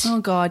that. Oh,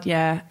 God,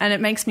 yeah. And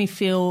it makes me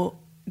feel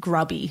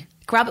grubby.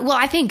 Well,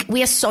 I think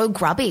we are so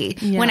grubby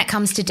when it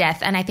comes to death,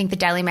 and I think the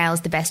Daily Mail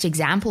is the best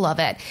example of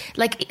it.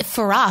 Like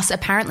for us,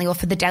 apparently, or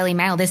for the Daily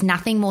Mail, there's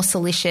nothing more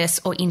salacious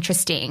or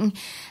interesting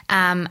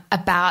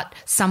about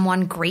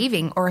someone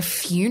grieving or a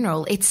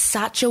funeral. It's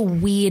such a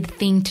weird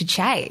thing to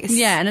chase.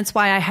 Yeah, and it's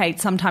why I hate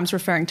sometimes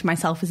referring to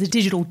myself as a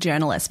digital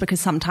journalist,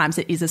 because sometimes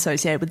it is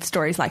associated with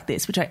stories like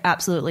this, which I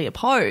absolutely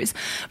oppose.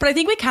 But I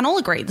think we can all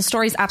agree the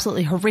story is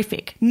absolutely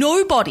horrific.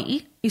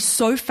 Nobody is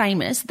so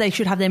famous they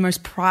should have their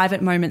most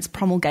private moments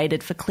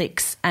promulgated for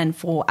clicks and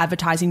for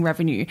advertising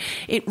revenue.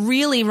 It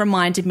really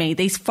reminded me,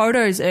 these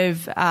photos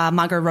of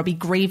Margot Robbie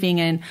grieving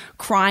and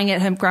crying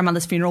at her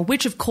grandmother's funeral,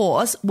 which of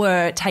course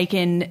were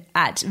taken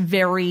at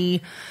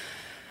very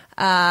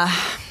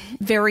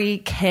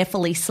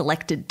carefully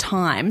selected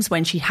times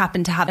when she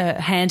happened to have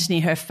a hand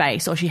near her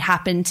face or she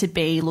happened to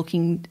be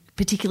looking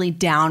particularly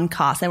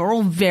downcast. They were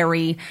all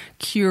very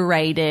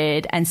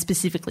curated and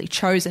specifically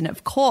chosen,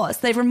 of course.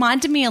 They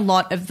reminded me a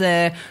lot of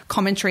the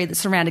commentary that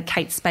surrounded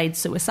Kate Spade's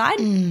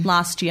suicide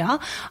last year.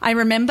 I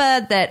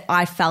remember that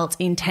I felt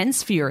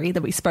intense fury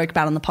that we spoke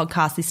about on the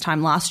podcast this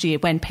time last year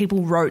when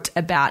people wrote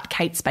about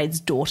Kate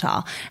Spade's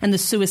daughter and the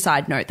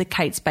suicide note that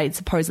Kate Spade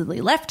supposedly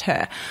left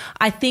her.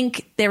 I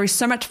think there is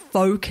so much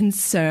faux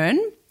concern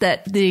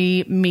that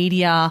the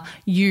media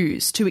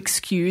use to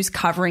excuse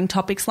covering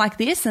topics like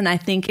this, and I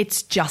think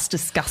it's just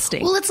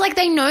disgusting. Well, it's like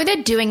they know they're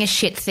doing a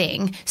shit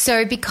thing,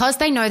 so because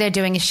they know they're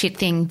doing a shit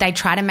thing, they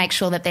try to make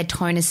sure that their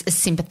tone is as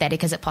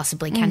sympathetic as it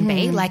possibly can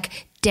be.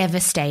 Like,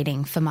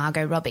 devastating for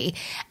Margot Robbie.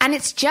 And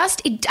it's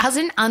just, it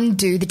doesn't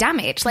undo the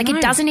damage. Like,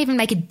 it doesn't even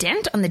make a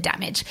dent on the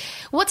damage.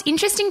 What's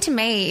interesting to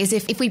me is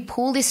if we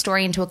pull this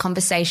story into a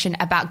conversation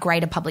about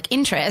greater public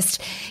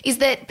interest, is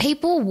that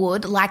people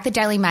would, like the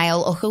Daily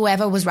Mail or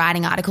whoever was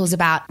writing articles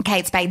about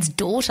Kate Spade's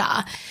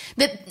daughter,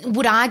 that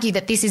would argue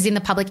that this is in the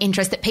public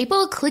interest, that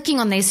people are clicking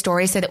on these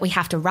stories so that we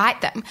have to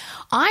write them.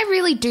 I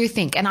really do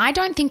think, and I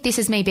don't think this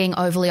is me being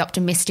overly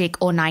optimistic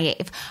or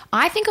naive,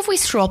 I think if we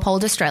straw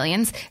polled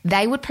Australians,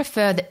 they would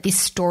prefer that this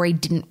story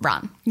didn't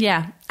run.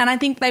 Yeah. And I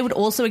think they would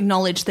also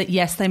acknowledge that,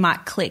 yes, they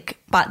might click,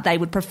 but they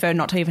would prefer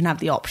not to even have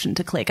the option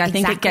to click. I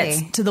think it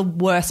gets to the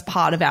worst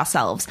part of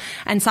ourselves.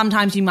 And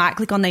sometimes you might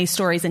click on these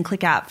stories and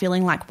click out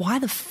feeling like, why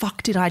the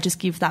fuck did I just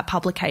give that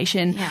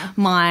publication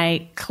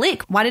my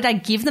click? Why did I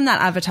give them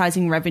that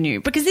advertising revenue?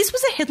 Because this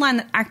was a headline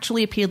that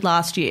actually appeared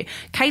last year.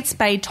 Kate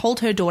Spade told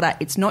her daughter,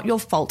 "It's not your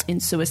fault," in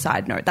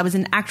suicide note. That was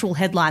an actual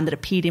headline that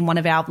appeared in one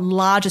of our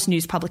largest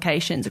news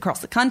publications across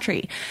the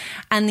country.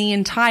 And the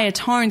entire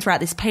tone throughout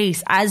this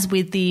piece, as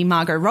with the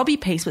Margot Robbie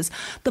piece, was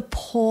the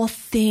poor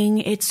thing.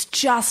 It's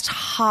just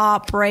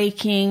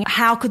heartbreaking.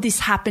 How could this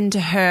happen to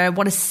her?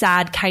 What a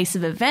sad case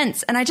of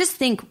events. And I just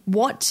think,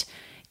 what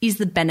is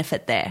the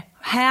benefit there?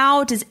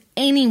 How does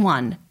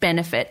anyone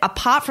benefit,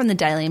 apart from the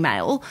Daily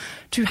Mail,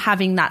 to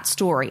having that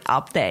story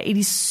up there? It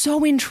is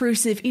so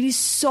intrusive. It is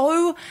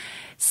so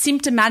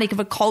symptomatic of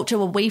a culture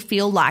where we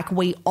feel like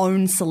we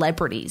own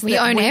celebrities. We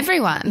own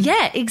everyone.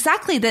 Yeah,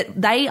 exactly.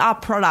 That they are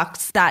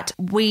products that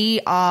we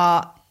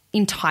are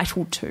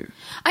entitled to.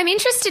 I'm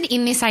interested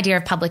in this idea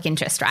of public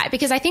interest, right?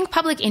 Because I think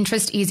public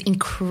interest is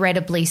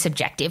incredibly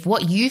subjective.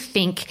 What you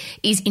think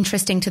is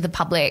interesting to the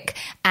public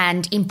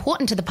and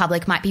important to the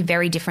public might be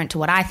very different to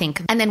what I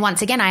think. And then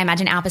once again, I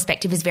imagine our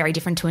perspective is very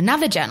different to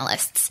another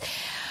journalist's.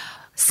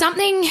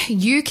 Something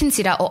you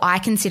consider or I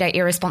consider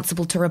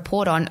irresponsible to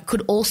report on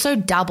could also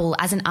double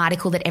as an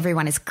article that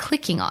everyone is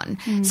clicking on.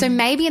 So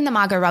maybe in the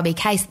Margot Robbie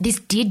case, this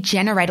did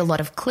generate a lot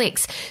of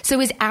clicks. So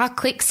is our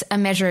clicks a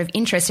measure of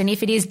interest? And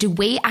if it is, do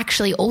we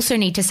actually also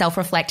need to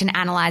self-reflect and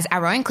analyse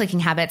our own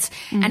clicking habits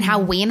and how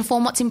we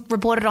inform what's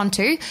reported on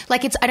too?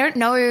 Like, I don't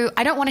know,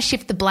 I don't want to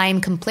shift the blame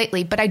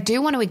completely, but I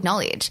do want to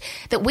acknowledge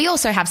that we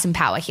also have some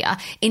power here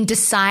in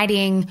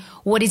deciding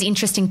what is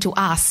interesting to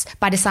us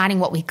by deciding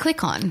what we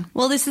click on.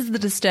 Well, this is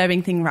the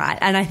disturbing thing, right?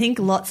 And I think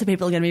lots of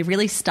people are going to be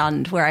really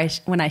stunned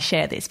when I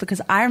share this,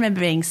 because I remember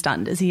being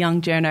stunned as a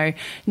young journo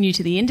new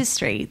to the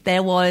industry.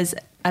 There was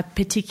a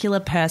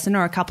particular person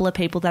or a couple of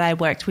people that I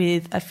worked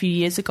with a few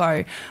years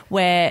ago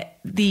where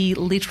the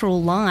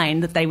literal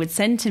line that they would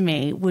send to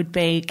me would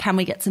be, can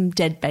we get some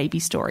dead baby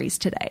stories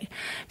today?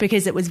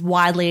 Because it was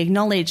widely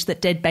acknowledged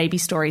that dead baby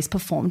stories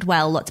performed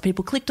well. Lots of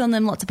people clicked on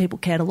them. Lots of people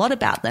cared a lot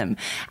about them.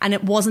 And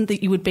it wasn't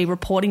that you would be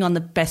reporting on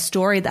the best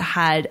story that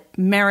had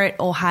merit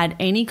or had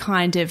any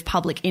kind of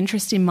public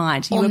interest in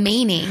mind. Or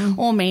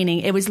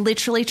meaning. It was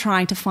literally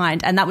trying to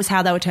find, and that was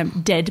how they were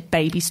termed, dead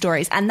baby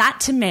stories. And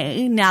that, to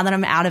me, now that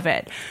I'm out of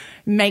it,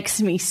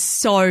 makes me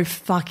so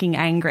fucking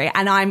angry.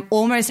 And I'm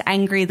almost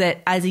angry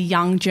that as a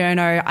young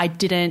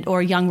journo, or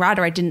a young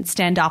writer, I didn't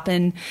stand up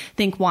and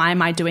think, why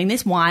am I doing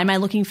this? Why am I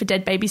looking for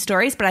dead baby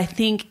stories? But I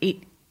think it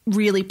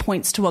really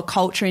points to a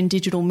culture in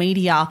digital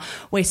media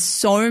where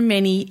so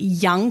many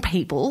young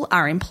people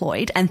are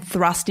employed and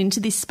thrust into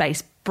this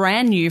space,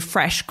 brand new,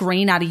 fresh,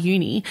 green out of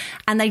uni,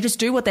 and they just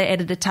do what their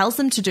editor tells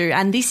them to do.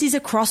 And this is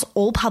across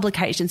all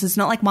publications. It's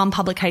not like one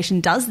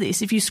publication does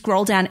this. If you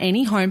scroll down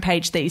any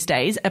homepage these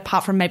days,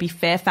 apart from maybe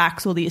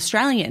Fairfax or The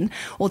Australian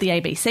or the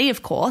ABC,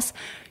 of course,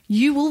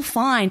 you will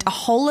find a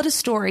whole lot of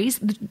stories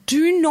that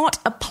do not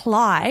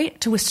apply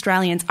to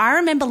Australians. I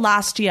remember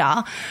last year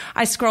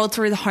I scrolled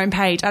through the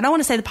homepage. I don't want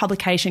to say the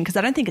publication because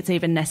I don't think it's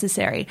even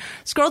necessary.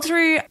 Scrolled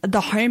through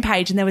the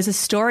homepage and there was a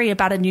story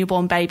about a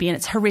newborn baby, and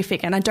it's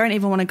horrific, and I don't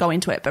even want to go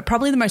into it, but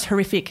probably the most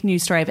horrific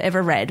news story I've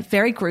ever read.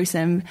 Very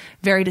gruesome,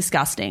 very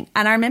disgusting.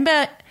 And I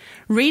remember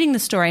reading the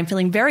story and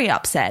feeling very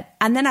upset.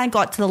 And then I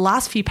got to the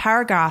last few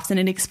paragraphs and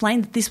it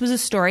explained that this was a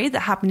story that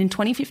happened in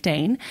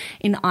 2015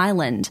 in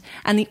Ireland.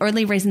 And the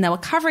only reason they were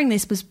covering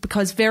this was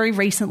because very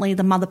recently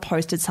the mother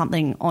posted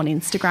something on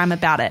Instagram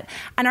about it.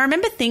 And I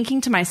remember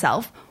thinking to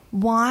myself,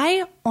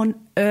 why on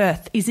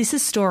earth is this a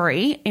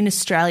story in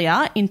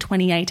Australia in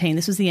 2018?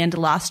 This was the end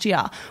of last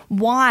year.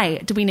 Why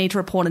do we need to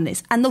report on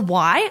this? And the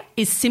why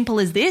is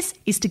simple as this,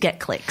 is to get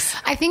clicks.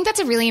 I think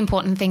that's a really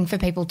important thing for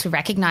people to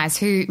recognise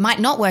who might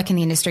not work in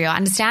the industry or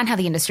understand how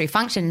the industry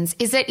functions,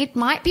 is that it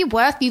might be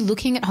worth you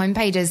looking at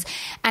homepages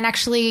and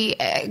actually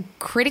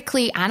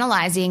critically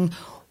analysing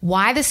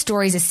why the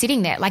stories are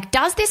sitting there. Like,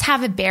 does this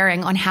have a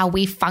bearing on how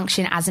we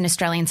function as an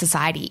Australian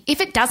society?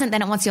 If it doesn't,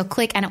 then it wants your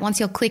click, and it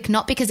wants your click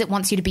not because it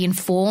wants you to be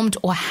informed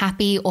or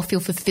happy or feel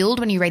fulfilled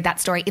when you read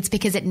that story. It's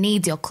because it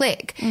needs your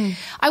click.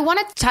 I want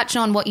to touch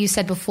on what you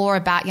said before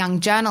about young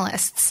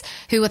journalists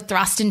who are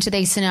thrust into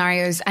these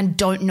scenarios and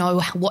don't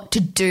know what to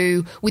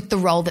do with the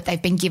role that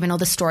they've been given or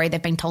the story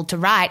they've been told to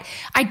write.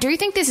 I do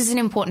think this is an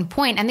important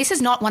point, and this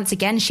is not, once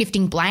again,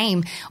 shifting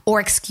blame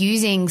or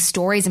excusing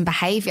stories and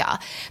behaviour,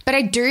 but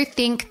I do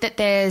think that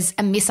there's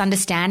a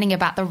misunderstanding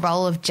about the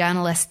role of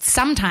journalists,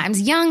 sometimes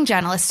young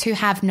journalists who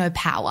have no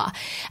power.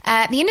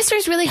 The industry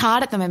is really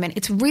hard at the moment.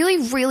 It's really,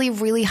 really,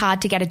 really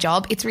hard to get a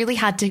job. It's really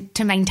hard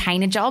to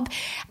maintain a job.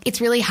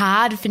 It's really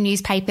hard for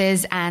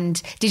newspapers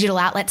and digital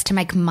outlets to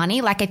make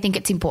money. Like, I think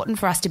it's important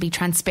for us to be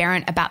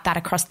transparent about that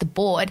across the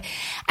board.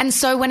 And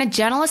so when a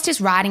journalist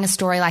is writing a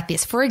story like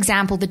this, for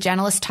example, the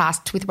journalist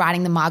tasked with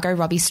writing the Margot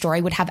Robbie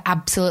story would have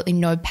absolutely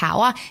no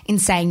power in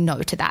saying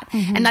no to that.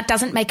 And that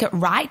doesn't make it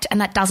right, and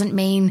that doesn't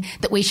mean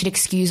that we should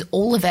excuse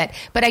all of it.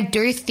 But I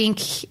do think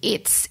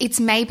it's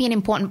maybe an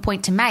important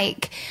point to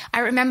make. I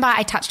remember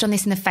I touched on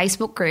this in the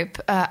Facebook group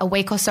a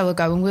week or so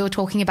ago when we were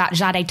talking about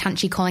Jade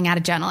Tunchi calling out a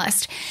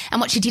journalist.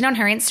 And what she did on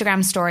her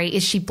Instagram story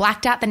is she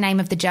blacked out the name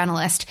of the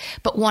journalist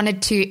but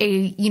wanted to,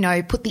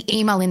 put the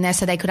email in there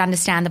so they could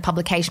understand the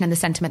publication and the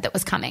sentiment that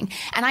was coming.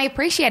 And I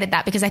appreciated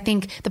that because I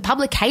think the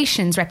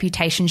publication's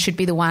reputation should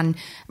be the one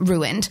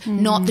ruined,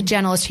 not the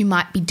journalist who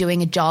might be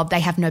doing a job they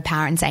have no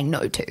power in saying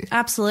no to.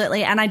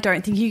 Absolutely. And I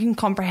don't think you can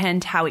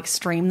comprehend how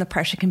extreme the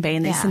pressure can be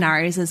in these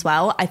scenarios as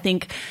well. I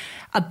think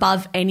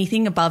above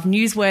anything, above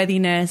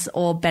newsworthiness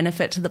or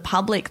benefit to the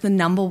public, the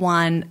number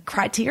one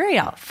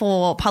criteria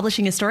for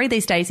publishing a story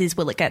these days is,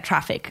 will it get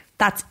traffic?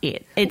 That's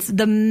it. It's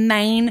the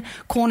main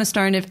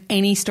cornerstone of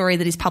any story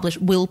that is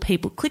published. Will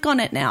people click on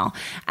it now?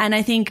 And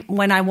I think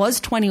when I was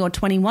 20 or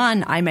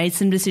 21, I made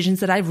some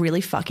decisions that I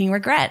really fucking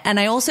regret. And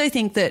I also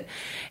think that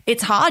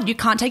it's hard. You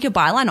can't take your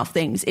byline off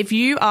things. If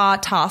you are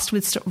tasked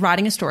with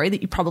writing a story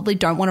that you probably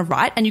don't want to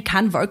write, and you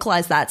can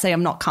vocalize that, say,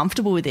 I'm not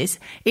comfortable with this,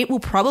 it will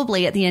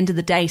probably at the end of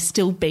the day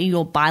still be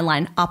your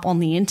byline up on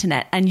the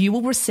internet, and you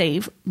will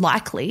receive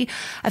likely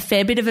a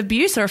fair bit of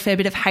abuse or a fair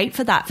bit of hate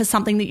for that, for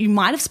something that you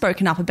might have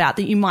spoken up about,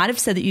 that you might have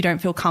said that you don't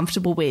feel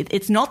comfortable with.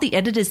 It's not the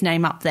editor's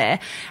name up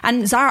there.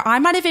 And Zara, I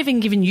might have even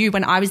given you,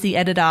 when I was the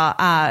editor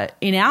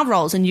in our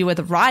roles and you were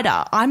the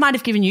writer, I might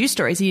have given you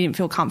stories that you didn't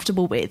feel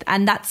comfortable with.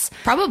 And that's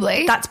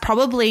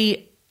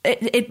probably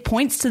it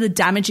points to the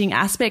damaging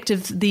aspect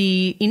of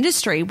the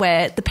industry,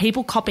 where the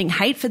people copying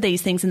hate for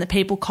these things and the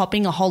people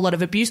copying a whole lot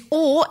of abuse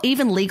or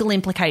even legal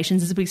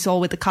implications, as we saw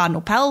with the Cardinal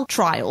Pell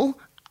trial,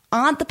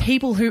 aren't the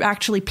people who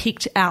actually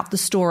picked out the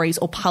stories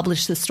or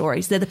published the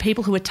stories. They're the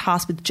people who are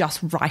tasked with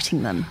just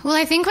writing them. Well,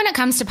 I think when it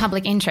comes to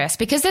public interest,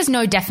 because there's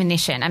no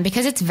definition and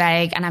because it's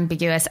vague and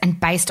ambiguous and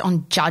based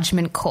on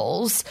judgment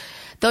calls,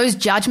 those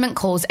judgment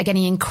calls are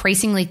getting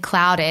increasingly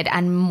clouded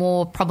and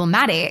more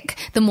problematic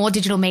the more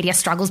digital media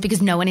struggles, because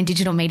no one in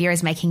digital media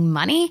is making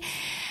money.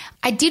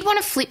 I did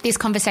want to flip this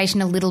conversation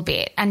a little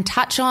bit and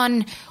touch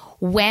on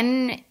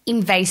when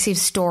invasive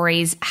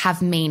stories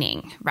have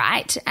meaning,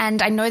 right?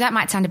 And I know that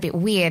might sound a bit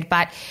weird,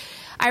 but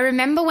I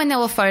remember when there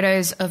were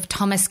photos of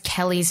Thomas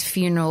Kelly's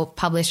funeral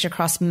published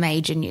across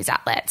major news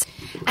outlets.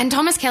 And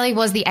Thomas Kelly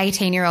was the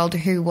 18-year-old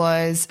who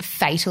was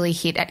fatally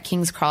hit at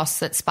King's Cross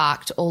that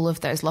sparked all of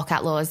those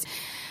lockout laws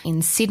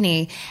in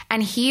Sydney.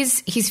 And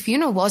his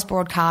funeral was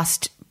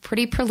broadcast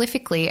pretty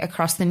prolifically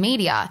across the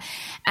media.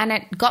 And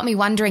it got me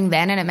wondering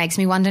then, and it makes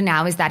me wonder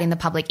now, is that in the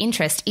public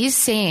interest? Is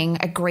seeing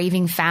a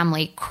grieving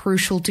family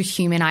crucial to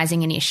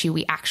humanising an issue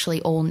we actually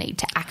all need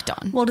to act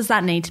on? Well, does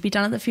that need to be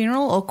done at the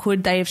funeral, or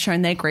could they have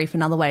shown their grief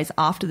in other ways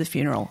after the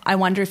funeral? I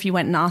wonder if you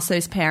went and asked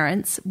those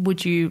parents,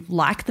 would you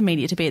like the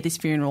media to be at this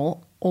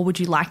funeral, or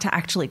would you like to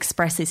actually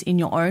express this in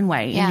your own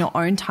way, in your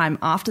own time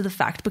after the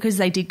fact? Because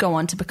they did go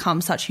on to become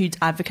such huge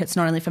advocates,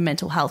 not only for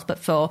mental health, but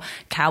for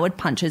coward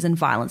punches and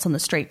violence on the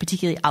street,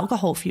 particularly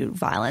alcohol-fueled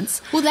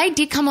violence. Well, they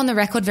did come on the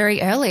record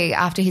very early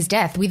after his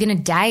death, within a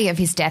day of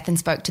his death, and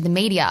spoke to the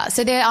media.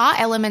 So there are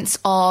elements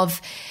of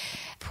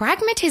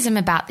pragmatism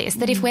about this,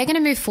 that if we're going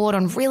to move forward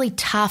on really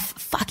tough,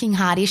 fucking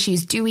hard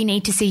issues, do we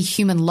need to see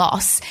human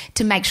loss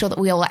to make sure that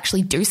we all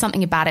actually do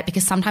something about it?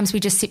 Because sometimes we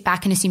just sit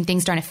back and assume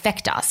things don't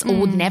affect us or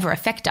would never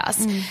affect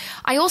us.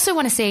 I also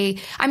want to see,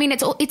 I mean,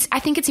 I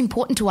think it's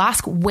important to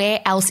ask where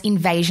else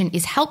invasion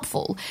is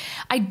helpful.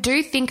 I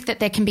do think that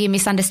there can be a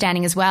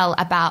misunderstanding as well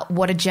about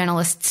what a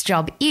journalist's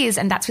job is,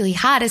 and that's really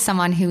hard as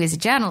someone who is a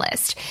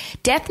journalist.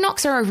 Death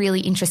knocks are a really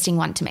interesting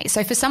one to me.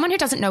 So for someone who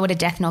doesn't know what a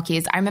death knock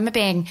is, I remember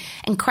being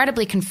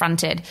incredibly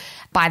confronted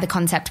by the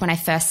concept when I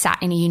first sat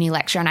in a uni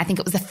lecture, and I think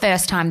it was the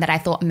first time that I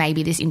thought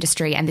maybe this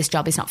industry and this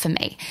job is not for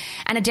me.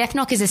 And a death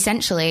knock is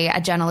essentially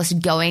a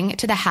journalist going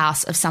to the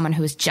house of someone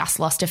who has just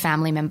lost a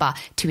family member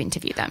to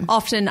interview them.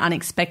 Often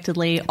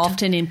unexpectedly,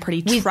 often in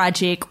pretty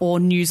tragic or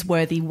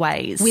newsworthy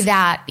ways.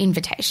 Without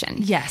invitation.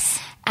 Yes.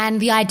 And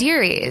the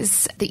idea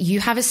is that you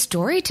have a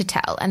story to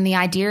tell, and the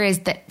idea is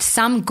that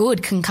some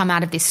good can come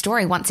out of this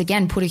story. Once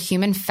again, put a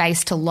human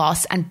face to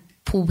loss and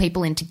pull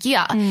people into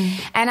gear.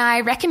 And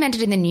I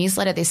recommended in the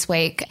newsletter this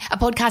week a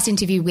podcast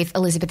interview with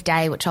Elizabeth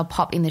Day, which I'll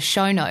pop in the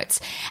show notes.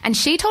 And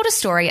she told a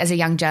story as a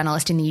young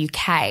journalist in the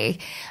UK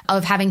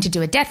of having to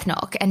do a death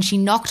knock. And she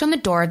knocked on the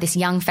door of this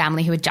young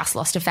family who had just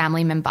lost a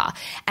family member.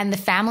 And the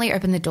family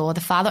opened the door,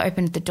 the father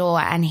opened the door,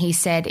 and he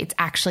said, it's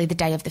actually the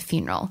day of the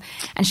funeral.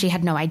 And she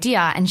had no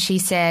idea. And she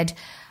said,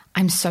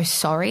 I'm so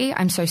sorry.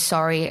 I'm so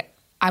sorry.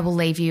 I will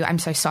leave you. I'm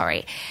so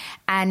sorry.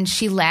 And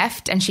she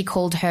left and she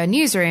called her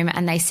newsroom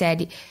and they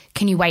said,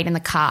 can you wait in the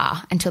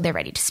car until they're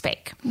ready to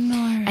speak? No.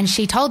 And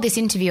she told this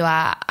interviewer,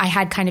 I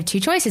had kind of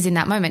two choices in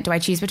that moment. Do I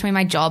choose between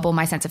my job or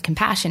my sense of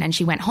compassion? And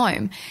she went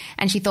home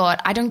and she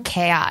thought, I don't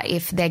care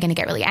if they're going to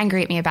get really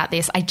angry at me about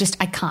this. I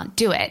can't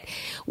do it.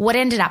 What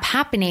ended up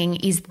happening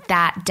is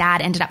that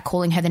dad ended up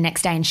calling her the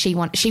next day and she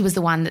was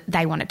the one that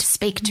they wanted to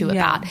speak to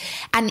about.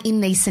 And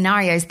in these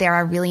scenarios, there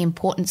are really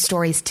important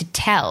stories to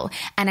tell.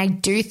 And I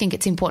do think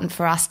it's important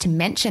for us to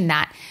mention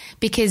that,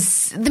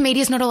 because the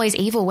media is not always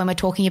evil when we're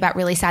talking about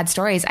really sad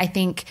stories. I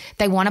think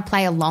they want to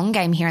play a long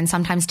game here, and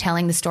sometimes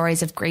telling the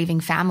stories of grieving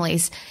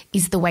families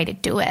is the way to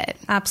do it.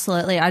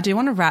 Absolutely. I do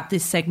want to wrap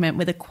this segment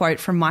with a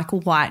quote from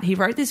Michael White. He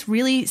wrote this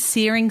really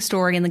searing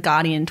story in The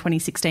Guardian in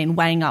 2016,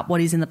 weighing up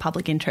what is in the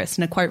public interest,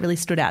 and a quote really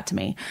stood out to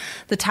me.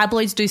 The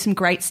tabloids do some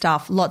great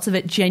stuff, lots of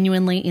it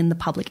genuinely in the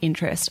public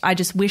interest. I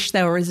just wish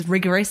they were as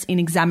rigorous in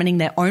examining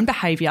their own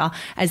behaviour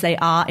as they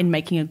are in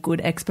making a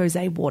good expose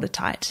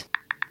watertight.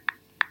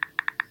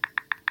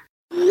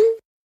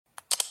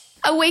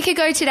 A week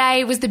ago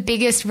today was the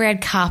biggest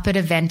red carpet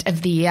event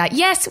of the year.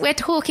 Yes, we're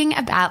talking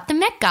about the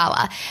Met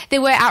Gala.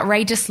 There were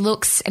outrageous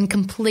looks and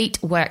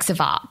complete works of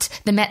art.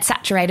 The Met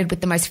saturated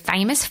with the most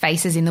famous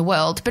faces in the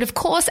world. But of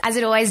course, as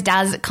it always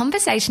does,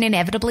 conversation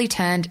inevitably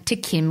turned to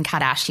Kim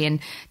Kardashian,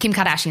 Kim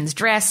Kardashian's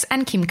dress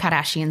and Kim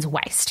Kardashian's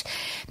waist.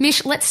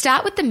 Mish, let's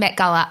start with the Met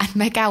Gala and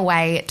make our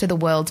way to the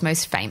world's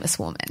most famous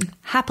woman.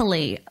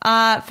 Happily.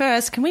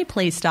 First, can we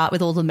please start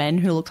with all the men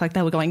who looked like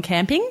they were going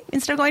camping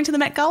instead of going to the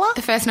Met Gala?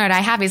 The first note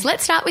I have is,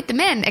 let's start with the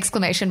men, !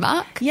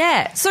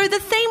 Yeah. So the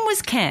theme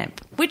was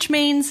camp, which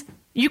means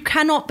you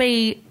cannot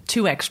be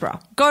too extra.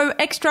 Go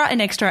extra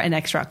and extra and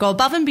extra. Go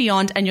above and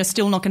beyond, and you're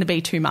still not going to be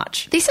too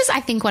much. This is,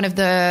 I think, one of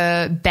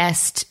the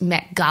best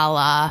Met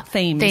Gala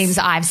themes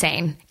I've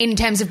seen in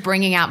terms of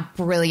bringing out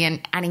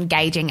brilliant and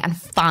engaging and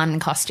fun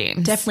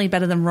costumes. Definitely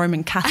better than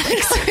Roman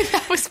Catholics.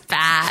 That was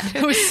bad.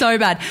 It was so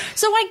bad.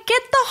 So I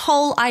get the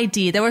whole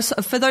idea. There was,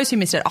 for those who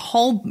missed it, a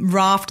whole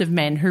raft of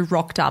men who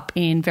rocked up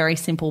in very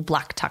simple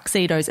black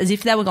tuxedos as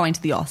if they were going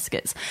to the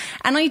Oscars.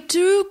 And I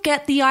do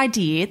get the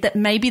idea that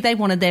maybe they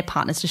wanted their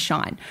partners to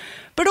shine.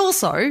 But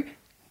also,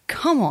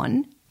 come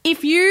on,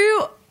 if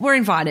you were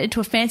invited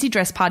to a fancy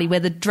dress party where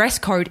the dress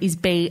code is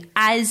be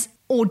as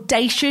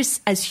audacious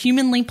as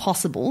humanly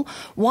possible,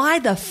 why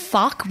the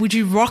fuck would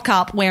you rock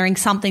up wearing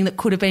something that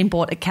could have been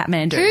bought at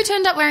Kathmandu? Who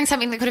turned up wearing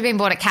something that could have been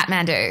bought at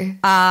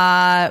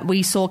Kathmandu?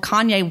 We saw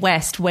Kanye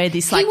West wear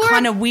this like He wore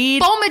kind a of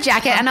weird bomber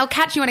jacket, and I'll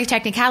catch you on a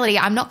technicality.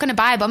 I'm not going to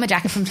buy a bomber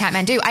jacket from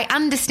Kathmandu. I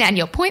understand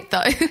your point,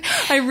 though.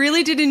 I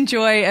really did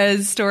enjoy a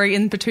story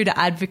in Batuta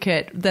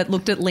Advocate that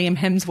looked at Liam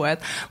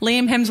Hemsworth.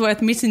 Liam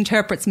Hemsworth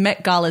misinterprets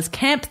Met Gala's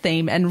camp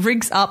theme and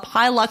rigs up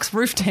Hilux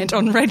roof tent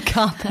on red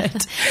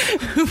carpet.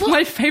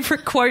 My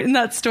favourite quote in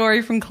that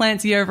story from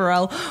Clancy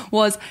Overall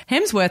was,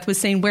 Hemsworth was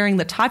seen wearing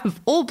the type of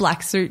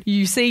all-black suit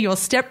you see your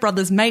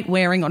stepbrother's mate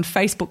wearing on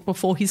Facebook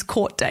before his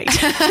court date.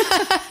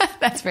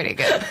 That's pretty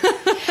good.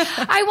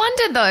 I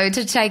wonder,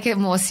 though, to take a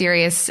more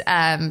serious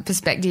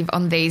perspective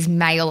on these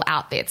male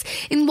outfits,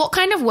 in what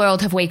kind of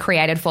world have we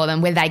created for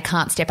them where they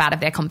can't step out of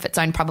their comfort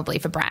zone, probably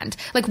for brand?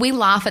 Like, we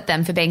laugh at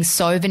them for being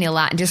so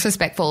vanilla and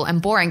disrespectful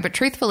and boring, but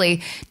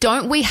truthfully,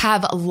 don't we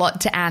have a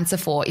lot to answer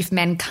for if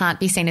men can't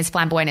be seen as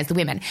flamboyant as the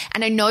women?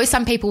 And I know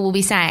some people will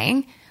be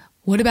saying,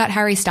 what about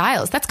Harry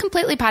Styles? That's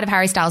completely part of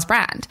Harry Styles'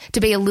 brand, to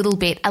be a little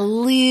bit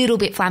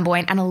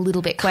flamboyant and a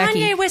little bit quirky.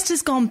 Kanye West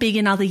has gone big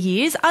in other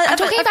years. I'm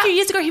talking a about few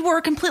years ago, he wore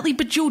a completely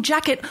bejeweled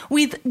jacket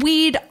with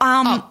weird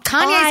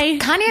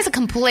Kanye's a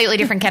completely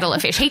different kettle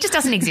of fish. He just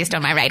doesn't exist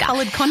on my radar.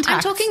 Coloured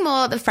contacts. I'm talking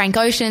more the Frank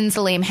Oceans,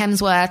 the Liam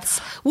Hemsworths.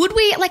 Would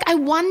we, like, I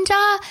wonder...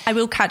 I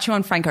will catch you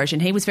on Frank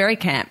Ocean. He was very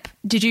camp.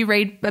 Did you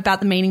read about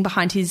the meaning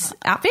behind his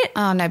outfit?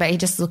 Oh, no, but he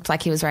just looked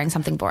like he was wearing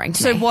something boring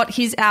to me. So what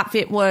his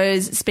outfit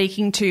was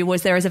speaking to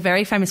was, there is a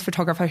very famous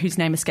photographer whose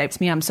name escapes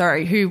me, I'm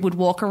sorry, who would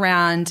walk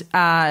around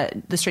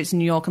the streets of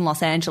New York and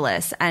Los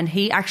Angeles, and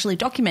he actually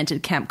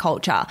documented camp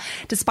culture,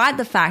 despite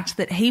the fact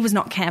that he was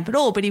not camp at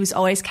all, but he was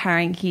always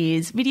carrying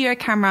his video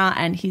camera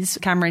and his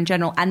camera in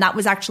general, and that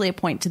was actually a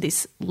point to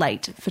this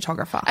late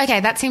photographer. Okay,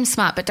 that seems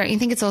smart, but don't you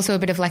think it's also a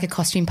bit of like a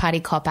costume party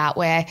cop-out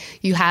where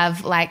you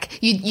have like,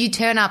 you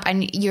turn up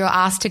and you're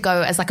asked to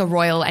go as like a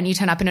royal and you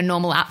turn up in a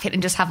normal outfit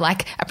and just have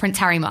like a Prince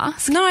Harry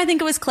mask? No, I think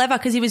it was clever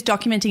because he was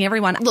documenting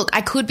everyone. Look,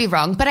 I could be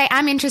wrong, but I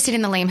am interested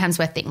in the Liam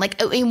Hemsworth thing.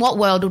 Like, in what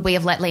world would we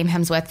have let Liam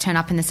Hemsworth turn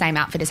up in the same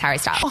outfit as Harry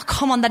Styles? Oh,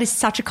 come on, that is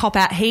such a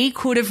cop-out. He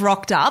could have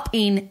rocked up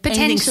in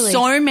potentially.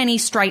 So many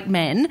straight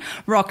men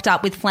rocked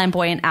up with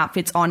flamboyant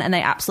outfits on and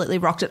they absolutely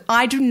rocked it.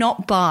 I do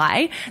not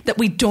buy that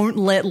we don't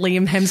let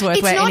Liam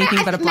Hemsworth wear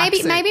anything but a black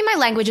suit. Maybe my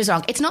language is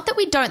wrong. It's not that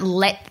we don't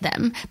let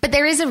them, but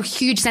there is a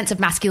huge sense of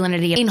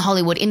masculinity in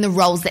Hollywood in the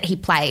roles that he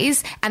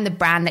plays and the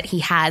brand that he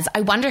has.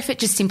 I wonder if it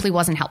just simply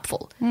wasn't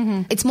helpful.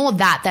 Mm-hmm. It's more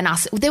that than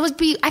us.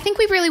 I think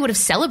we really would have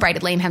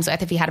celebrated Liam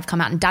Hemsworth if he had have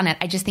come out and done it.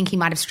 I just think he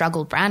might have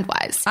struggled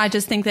brand-wise. I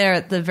just think they're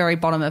at the very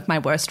bottom of my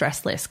worst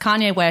dressed list.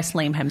 Kanye West,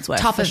 Liam Hemsworth,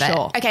 top of it.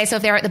 Sure. Okay, so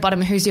if they're at the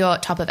bottom, who's your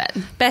top of it?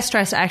 Best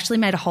dressed, I actually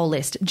made a whole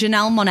list.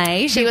 Janelle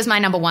Monáe. She was my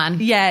number one.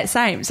 Yeah,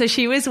 same. So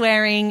she was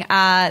wearing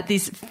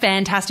this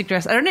fantastic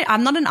dress. I don't know.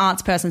 I'm not an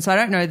arts person, so I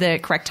don't know the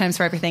correct terms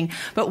for everything.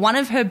 But one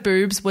of her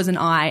boobs was an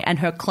eye, and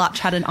her clutch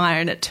had an eye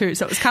on it too.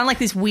 So it was kind of like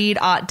this weird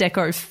Art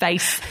Deco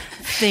face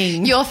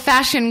thing. Your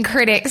fashion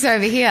critics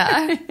over here.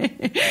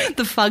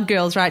 The Fug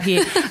girls right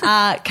here.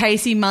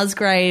 Casey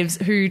Musgraves,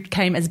 who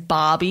came as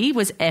Barbie,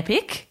 was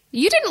epic.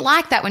 You didn't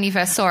like that when you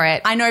first saw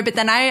it. I know, but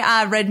then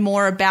I read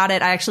more about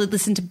it. I actually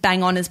listened to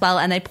Bang On as well,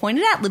 and they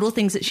pointed out little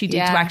things that she did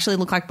to actually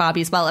look like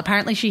Barbie as well.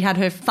 Apparently she had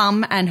her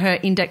thumb and her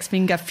index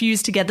finger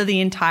fused together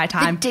the entire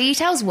time. The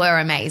details were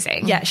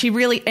amazing. Yeah, she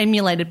really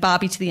emulated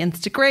Barbie to the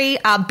nth degree.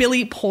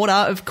 Billy Porter,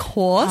 of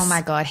course. Oh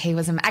my God, he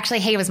was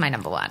my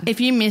number one.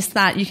 If you missed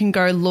that, you can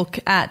go look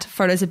at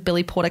photos of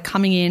Billy Porter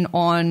coming in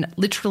on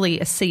literally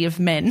a sea of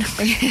men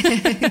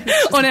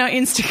on our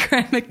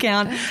Instagram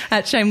account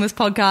at Shameless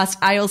Podcast.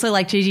 I also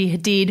like Gigi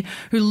Hadid,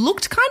 who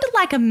looked kind of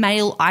like a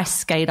male ice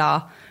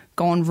skater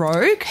gone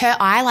rogue. Her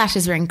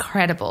eyelashes were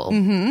incredible.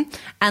 Mm-hmm.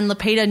 And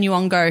Lupita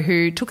Nyong'o,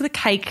 who took the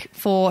cake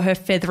for her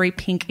feathery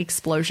pink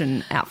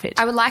explosion outfit.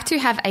 I would like to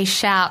have a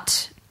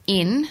shout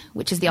in,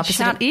 which is the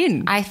opposite. Shout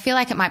in? I feel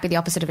like it might be the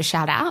opposite of a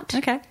shout out.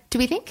 Okay. Do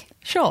we think?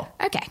 Sure.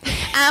 Okay.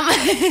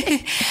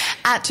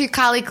 To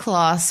Karlie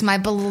Kloss, my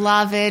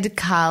beloved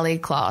Karlie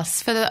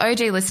Kloss. For the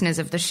OG listeners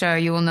of the show,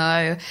 you will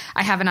know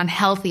I have an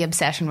unhealthy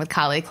obsession with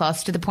Karlie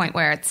Kloss to the point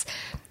where it's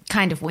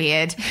kind of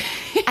weird.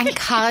 And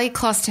Karlie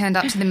Kloss turned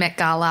up to the Met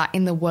Gala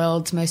in the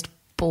world's most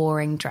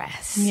boring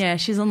dress. Yeah,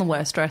 she's on the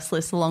worst dress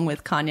list along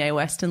with Kanye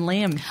West and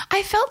Liam.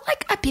 I felt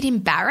like a bit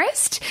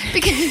embarrassed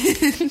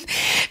because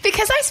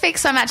I speak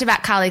so much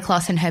about Karlie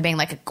Kloss and her being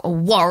like a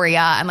warrior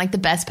and like the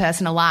best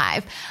person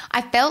alive.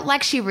 I felt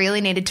like she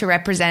really needed to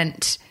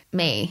represent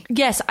me.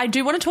 Yes, I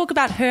do want to talk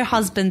about her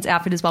husband's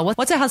outfit as well.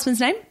 What's her husband's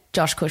name?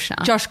 Josh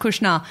Kushner. Josh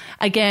Kushner.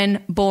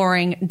 Again,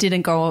 boring,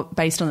 didn't go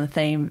based on the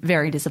theme,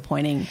 very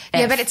disappointing.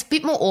 Yeah, but it's a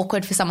bit more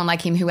awkward for someone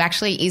like him who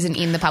actually isn't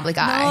in the public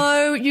eye.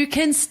 No, you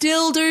can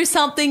still do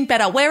something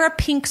better. Wear a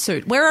pink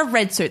suit, wear a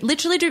red suit,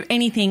 literally do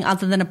anything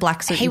other than a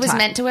black suit. He was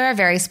meant to wear a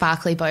very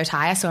sparkly bow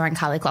tie, I saw on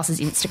Karlie Kloss's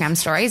Instagram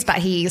stories, but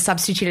he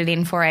substituted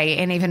in for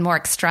an even more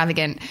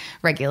extravagant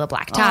regular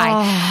black tie.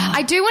 Oh.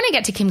 I do want to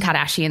get to Kim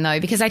Kardashian though,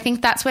 because I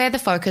think that's where the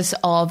focus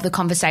of the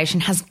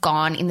conversation has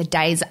gone in the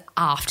days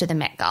after the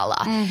Met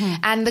Gala.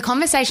 And the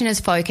conversation is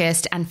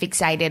focused and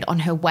fixated on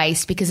her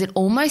waist because it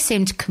almost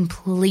seemed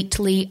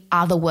completely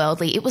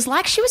otherworldly. It was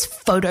like she was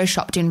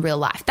photoshopped in real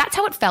life. That's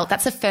how it felt.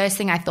 That's the first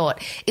thing I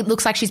thought. It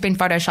looks like she's been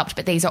photoshopped,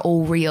 but these are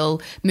all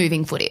real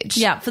moving footage.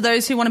 Yeah, for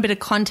those who want a bit of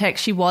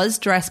context, she was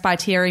dressed by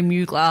Thierry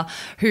Mugler,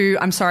 who,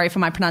 I'm sorry for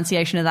my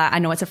pronunciation of that. I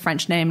know it's a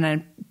French name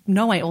and I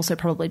know I also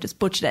probably just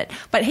butchered it.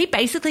 But he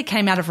basically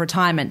came out of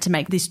retirement to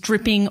make this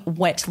dripping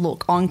wet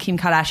look on Kim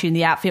Kardashian.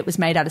 The outfit was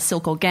made out of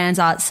silk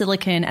organza,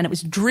 silicone, and it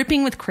was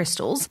dripping with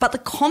crystals. But the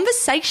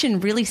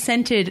conversation really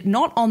centered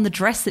not on the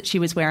dress that she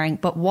was wearing,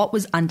 but what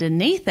was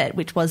underneath it,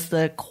 which was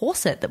the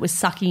corset that was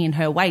sucking in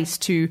her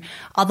waist to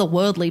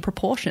otherworldly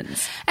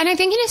proportions. And I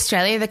think in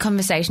Australia, the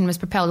conversation was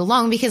propelled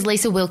along because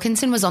Lisa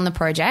Wilkinson was on the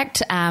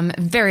project,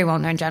 very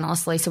well-known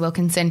journalist Lisa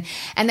Wilkinson,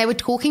 and they were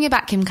talking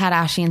about Kim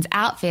Kardashian's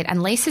outfit.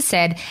 And Lisa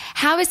said,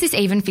 how is this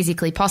even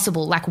physically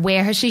possible? Like,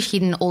 where has she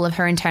hidden all of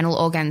her internal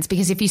organs?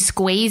 Because if you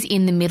squeeze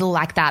in the middle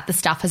like that, the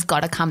stuff has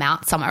got to come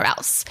out somewhere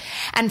else.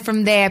 And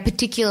from there,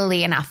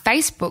 particularly in our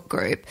Facebook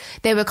group,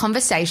 there were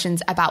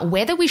conversations about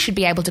whether we should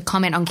be able to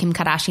comment on Kim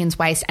Kardashian's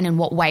waist and in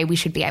what way we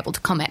should be able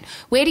to comment.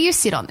 Where do you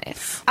sit on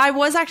this? I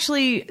was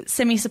actually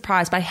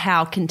semi-surprised by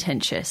how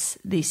contentious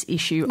this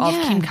issue of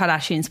Kim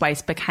Kardashian's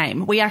waist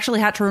became. We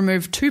actually had to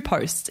remove 2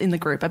 posts in the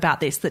group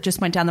about this that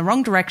just went down the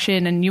wrong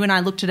direction, and you and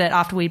I looked at it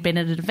after we'd been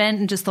at an event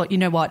and just thought, you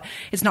know what,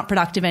 it's not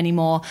productive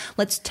anymore.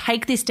 Let's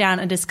take this down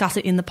and discuss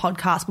it in the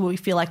podcast where we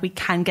feel like we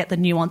can get the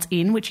nuance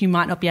in, which you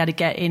might not be able to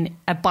get in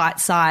a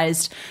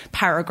bite-sized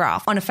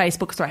paragraph on a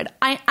Facebook thread.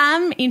 I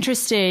am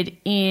interested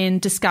in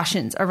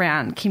discussions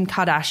around Kim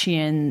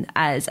Kardashian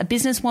as a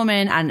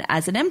businesswoman and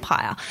as an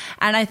empire.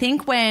 And I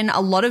think when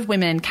a lot of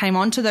women came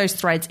onto those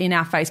threads in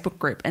our Facebook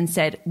group and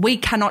said, we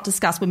cannot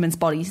discuss women's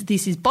bodies,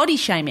 this is body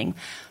shaming,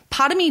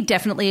 part of me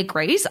definitely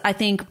agrees. I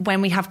think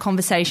when we have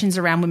conversations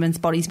around women's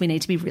bodies, we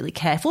need to be really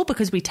careful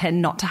because we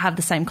tend not to have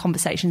the same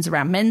conversations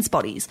around men's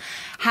bodies.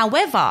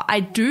 However,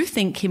 I do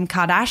think Kim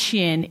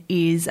Kardashian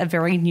is a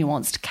very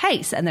nuanced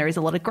case, and there is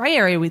a lot of grey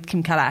area with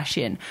Kim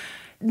Kardashian.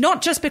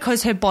 Not just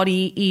because her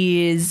body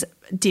is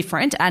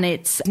different and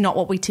it's not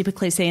what we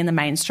typically see in the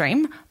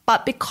mainstream,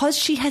 but because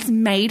she has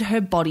made her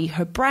body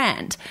her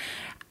brand.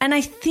 And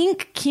I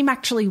think Kim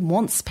actually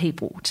wants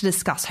people to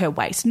discuss her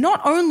waist, not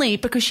only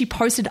because she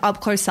posted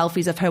up-close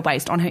selfies of her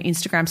waist on her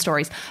Instagram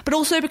stories, but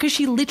also because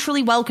she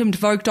literally welcomed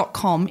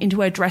Vogue.com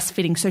into her dress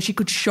fitting so she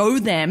could show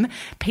them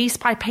piece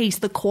by piece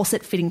the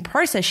corset fitting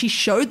process. She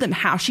showed them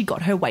how she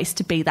got her waist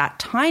to be that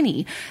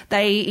tiny.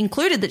 They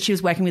included that she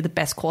was working with the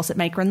best corset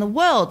maker in the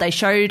world. They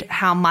showed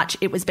how much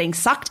it was being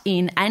sucked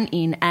in and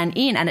in and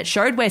in, and it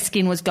showed where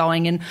skin was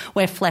going and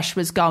where flesh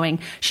was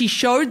going. She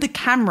showed the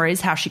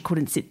cameras how she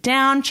couldn't sit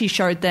down. She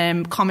showed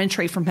them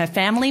commentary from her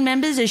family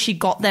members as she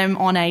got them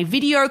on a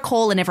video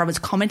call and everyone was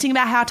commenting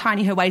about how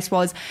tiny her waist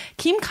was.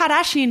 Kim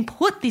Kardashian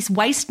put this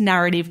waist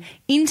narrative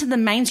into the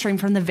mainstream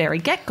from the very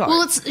get-go.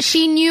 Well,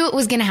 she knew it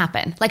was going to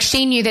happen. Like,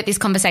 she knew that this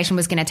conversation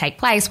was going to take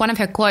place. One of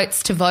her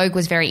quotes to Vogue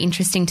was very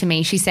interesting to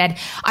me. She said,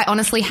 I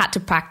honestly had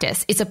to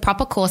practice. It's a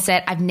proper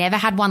corset. I've never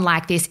had one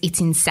like this. It's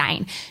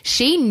insane.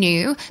 She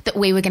knew that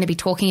we were going to be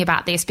talking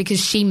about this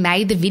because she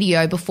made the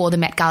video before the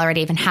Met Gala had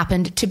even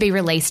happened to be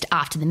released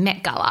after the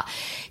Met Gala.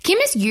 Kim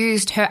has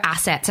used her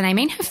assets, and I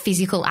mean her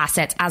physical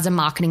assets, as a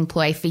marketing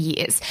ploy for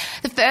years.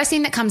 The first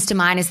thing that comes to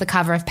mind is the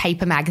cover of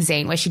Paper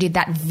magazine, where she did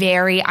that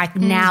very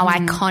now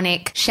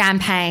iconic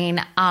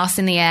champagne, arse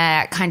in the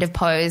air kind of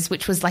pose,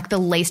 which was like the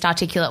least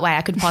articulate way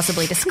I could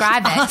possibly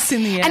describe it. Arse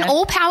in the air. And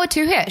all power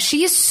to her.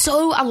 She is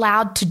so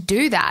allowed to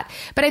do that.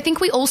 But I think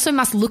we also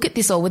must look at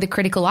this all with a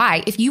critical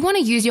eye. If you want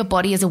to use your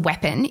body as a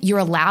weapon, you're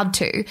allowed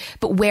to,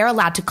 but we're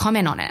allowed to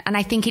comment on it. And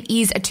I think it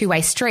is a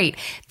two-way street.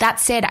 That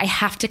said, I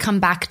have to come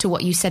back to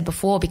what you said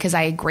before because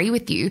I agree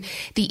with you.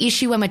 The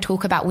issue when we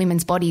talk about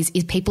women's bodies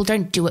is people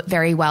don't do it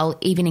very well,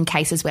 even in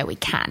cases where we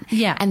can.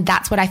 Yeah. And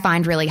that's what I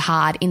find really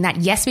hard, in that,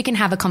 yes, we can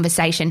have a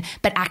conversation,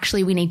 but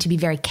actually we need to be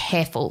very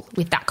careful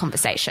with that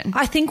conversation.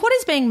 I think what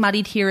is being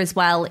muddied here as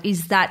well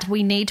is that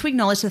we need to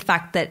acknowledge the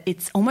fact that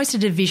it's almost a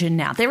division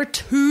now. There are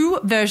two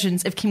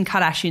versions of Kim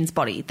Kardashian's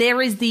body.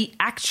 There is the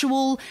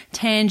actual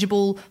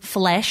tangible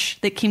flesh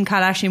that Kim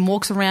Kardashian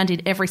walks around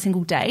in every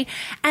single day.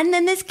 And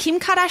then there's Kim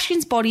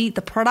Kardashian's body,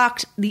 the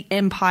product, the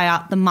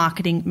empire, the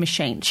marketing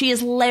machine. She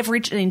has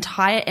leveraged an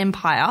entire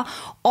empire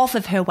off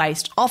of her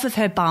waist, off of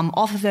her bum,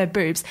 off of her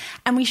boobs.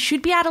 And we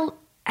should be able to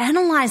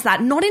analyze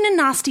that, not in a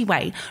nasty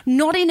way,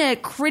 not in a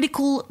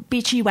critical,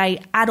 bitchy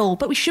way at all,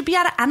 but we should be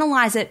able to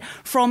analyze it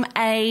from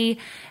a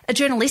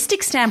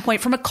journalistic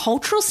standpoint, from a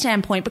cultural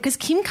standpoint, because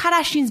Kim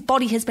Kardashian's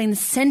body has been the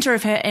center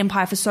of her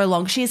empire for so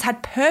long. She has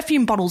had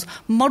perfume bottles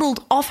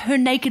modeled off her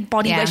naked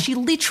body, where she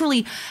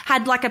literally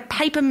had like a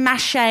paper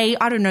mache, I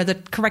don't know the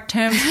correct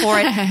terms for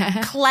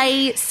it,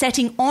 clay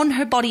setting on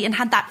her body and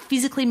had that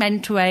physically made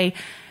into a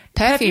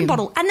Perfume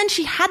bottle. And then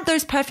she had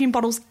those perfume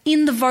bottles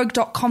in the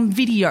Vogue.com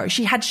video.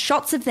 She had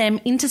shots of them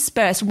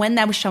interspersed when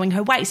they were showing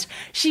her waist.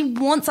 She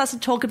wants us to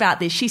talk about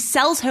this. She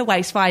sells her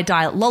waist via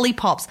diet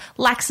lollipops,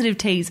 laxative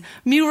teas,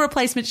 meal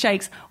replacement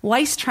shakes,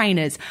 waist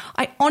trainers.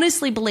 I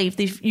honestly believe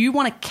that if you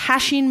want to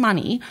cash in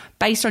money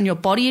based on your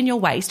body and your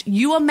waist,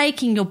 you are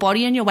making your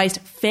body and your waist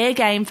fair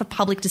game for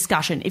public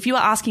discussion. If you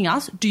are asking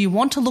us, do you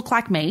want to look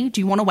like me? Do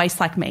you want a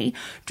waist like me?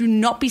 Do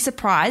not be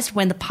surprised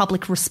when the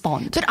public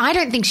respond. But I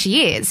don't think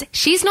she is.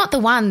 She's not the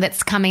one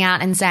that's coming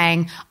out and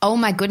saying, oh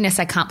my goodness,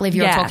 I can't believe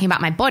you're talking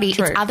about my body.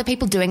 True. It's other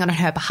people doing it on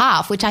her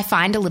behalf, which I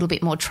find a little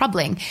bit more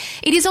troubling.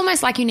 It is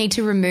almost like you need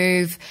to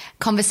remove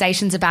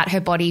conversations about her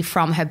body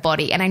from her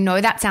body. And I know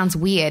that sounds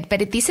weird,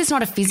 but this is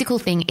not a physical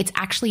thing. It's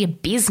actually a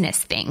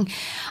business thing.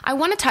 I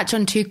want to touch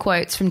on 2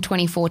 quotes from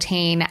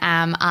 2014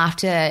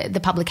 after the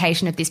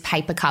publication of this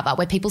paper cover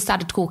where people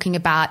started talking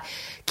about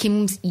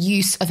Kim's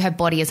use of her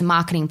body as a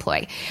marketing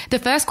ploy. The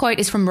first quote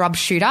is from Rob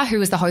Shuter, who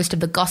was the host of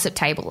The Gossip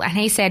Table, and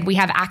he said, "We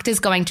have actors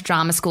going to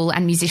drama school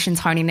and musicians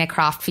honing their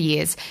craft for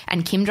years,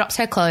 and Kim drops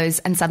her clothes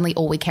and suddenly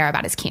all we care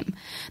about is Kim."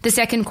 The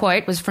second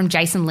quote was from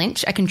Jason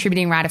Lynch, a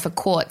contributing writer for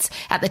Quartz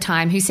at the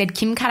time, who said,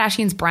 "Kim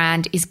Kardashian's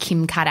brand is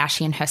Kim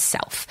Kardashian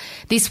herself.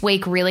 This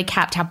week really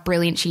capped how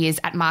brilliant she is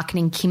at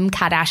marketing Kim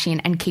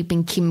Kardashian and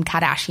keeping Kim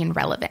Kardashian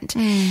relevant."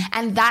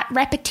 And that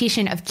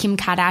repetition of Kim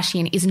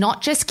Kardashian is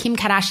not just Kim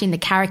Kardashian, the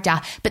character,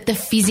 but the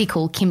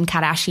physical Kim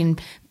Kardashian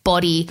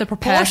body, the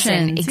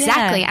proportions.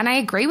 Exactly. Yeah. And I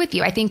agree with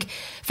you. I think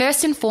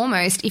first and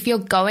foremost, if you're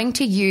going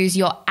to use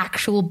your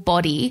actual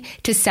body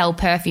to sell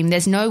perfume,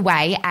 there's no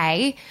way,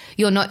 A,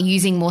 you're not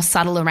using more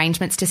subtle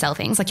arrangements to sell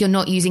things. Like you're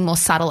not using more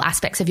subtle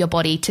aspects of your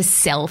body to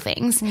sell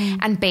things.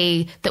 And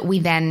B, that we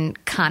then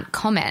can't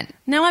comment.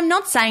 Now, I'm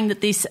not saying that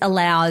this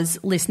allows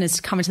listeners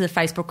to come into the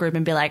Facebook group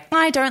and be like,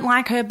 I don't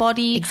like her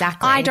body.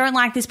 Exactly. I don't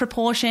like this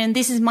proportion.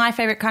 This is my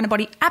favorite kind of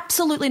body.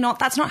 Absolutely not.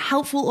 That's not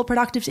helpful or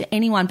productive to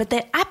anyone. But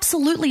there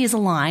absolutely is a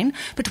line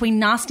between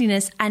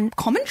nastiness and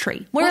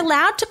commentary. We're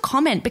allowed to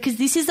comment because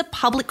this is a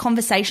public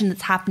conversation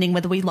that's happening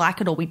whether we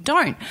like it or we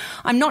don't.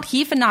 I'm not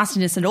here for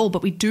nastiness at all,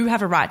 but we do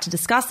have a right to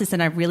discuss this,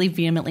 and I really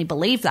vehemently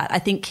believe that. I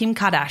think Kim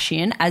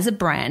Kardashian as a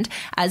brand,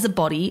 as a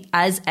body,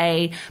 as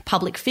a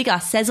public figure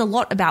says a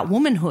lot about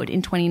womanhood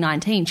in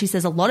 2019. She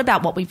says a lot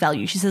about what we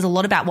value. She says a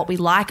lot about what we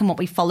like and what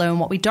we follow and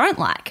what we don't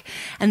like.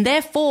 And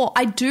therefore,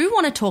 I do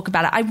want to talk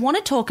about it. I want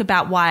to talk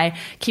about why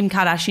Kim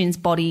Kardashian's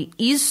body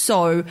is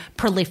so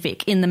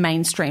prolific in the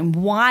mainstream,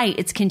 why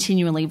it's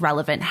continually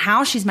relevant,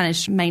 how she's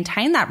managed to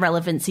maintain that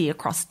relevancy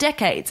across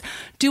decades.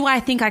 Do I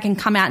think I can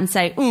come out and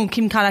say,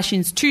 Kim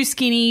Kardashian's too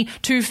skinny,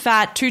 too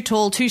fat, too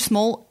tall, too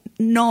small?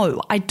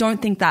 No, I don't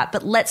think that.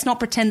 But let's not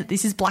pretend that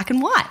this is black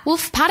and white. Well,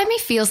 part of me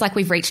feels like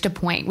we've reached a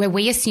point where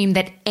we assume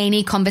that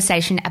any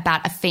conversation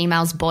about a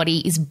female's body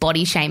is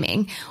body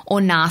shaming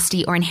or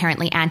nasty or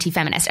inherently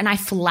anti-feminist. And I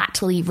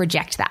flatly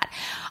reject that.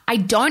 I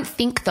don't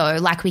think, though,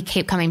 like we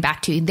keep coming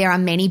back to, there are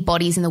many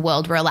bodies in the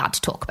world we're allowed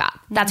to talk about.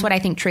 That's what I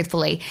think,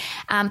 truthfully.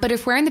 But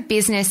if we're in the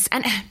business,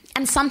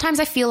 and sometimes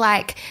I feel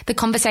like the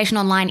conversation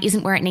online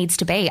isn't where it needs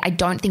to be. I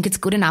don't think it's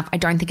good enough. I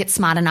don't think it's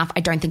smart enough. I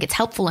don't think it's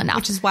helpful enough.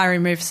 Which is why I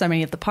removed so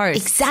many of the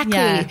posts. Exactly.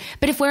 Yeah.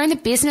 But if we're in the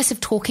business of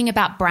talking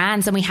about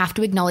brands, then we have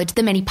to acknowledge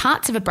the many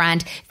parts of a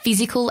brand,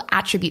 physical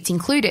attributes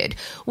included.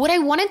 What I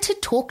wanted to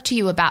talk to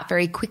you about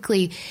very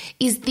quickly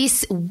is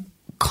this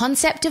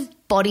concept of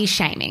body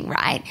shaming,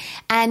 right?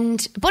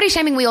 And body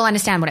shaming, we all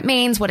understand what it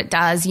means, what it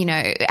does, you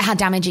know, how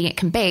damaging it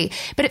can be.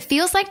 But it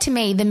feels like to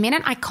me, the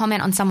minute I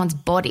comment on someone's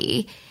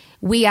body,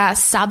 we are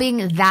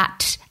subbing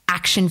that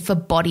action for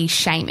body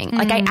shaming.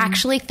 Like I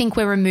actually think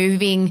we're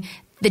removing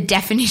the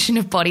definition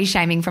of body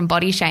shaming from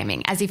body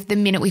shaming, as if the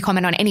minute we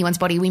comment on anyone's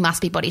body, we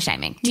must be body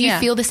shaming. Do you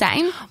feel the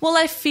same? Well,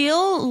 I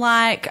feel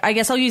like, I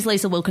guess I'll use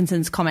Lisa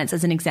Wilkinson's comments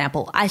as an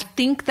example. I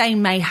think they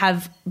may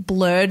have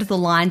blurred the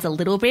lines a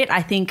little bit.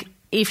 I think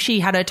if she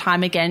had her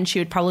time again, she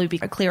would probably be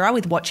clearer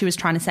with what she was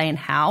trying to say and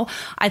how.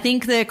 I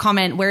think the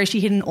comment, where is she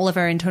hidden all of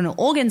her internal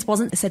organs,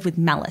 wasn't said with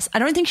malice. I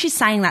don't think she's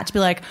saying that to be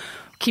like,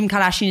 Kim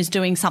Kardashian is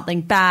doing something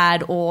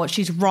bad or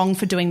she's wrong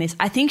for doing this.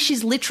 I think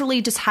she's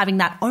literally just having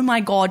that, oh my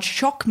God,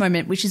 shock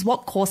moment, which is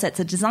what corsets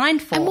are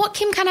designed for. And what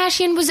Kim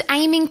Kardashian was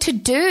aiming to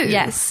do.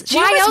 Yes. She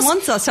always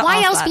wants us to Why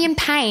ask else that? be in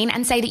pain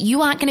and say that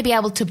you aren't going to be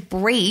able to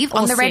breathe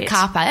on the red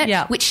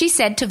carpet, which she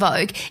said to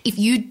Vogue, if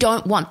you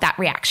don't want that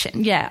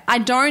reaction? Yeah. I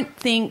don't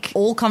think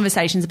all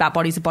conversations about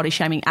bodies are body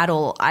shaming at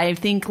all. I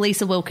think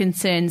Lisa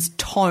Wilkinson's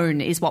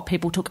tone is what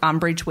people took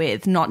umbrage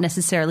with, not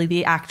necessarily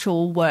the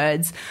actual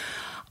words.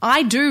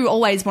 I do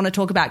always want to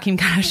talk about Kim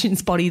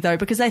Kardashian's body, though,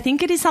 because I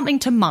think it is something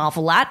to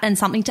marvel at and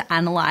something to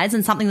analyze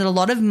and something that a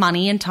lot of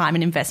money and time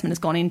and investment has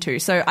gone into.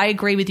 So I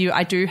agree with you.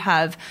 I do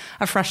have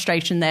a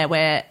frustration there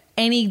where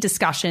any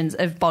discussions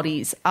of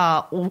bodies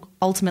are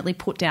ultimately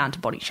put down to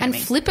body shaming.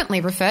 And flippantly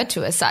referred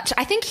to as such.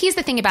 I think here's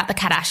the thing about the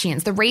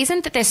Kardashians. The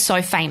reason that they're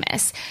so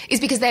famous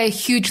is because they're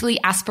hugely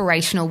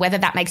aspirational. Whether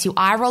that makes you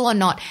eye roll or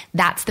not,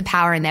 that's the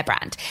power in their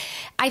brand.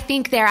 I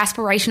think they're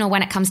aspirational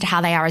when it comes to how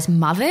they are as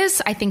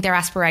mothers. I think they're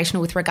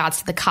aspirational with regards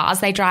to the cars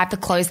they drive, the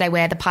clothes they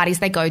wear, the parties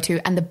they go to,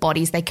 and the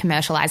bodies they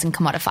commercialize and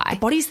commodify.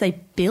 Bodies they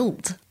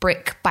build.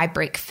 Brick by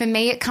brick. For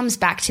me, it comes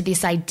back to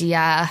this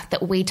idea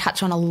that we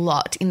touch on a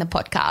lot in the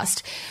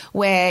podcast,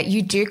 where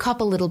you do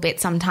cop a little bit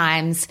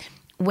sometimes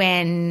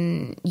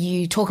when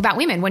you talk about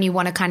women, when you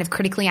want to kind of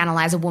critically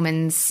analyze a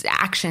woman's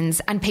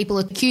actions, and people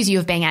accuse you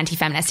of being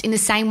anti-feminist, in the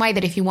same way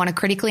that if you want to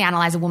critically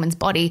analyze a woman's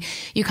body,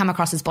 you come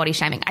across as body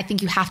shaming. I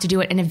think you have to do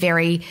it in a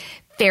very,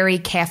 very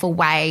careful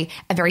way,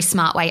 a very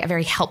smart way, a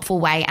very helpful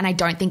way, and I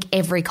don't think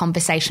every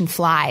conversation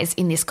flies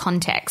in this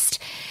context.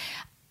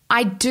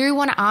 I do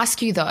want to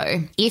ask you,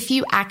 though, if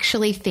you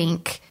actually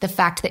think the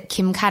fact that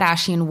Kim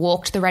Kardashian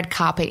walked the red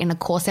carpet in a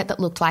corset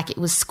that looked like it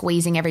was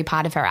squeezing every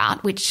part of her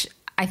out, which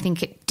I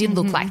think it did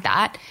look like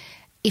that,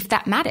 if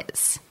that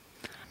matters.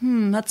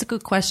 That's a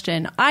good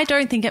question. I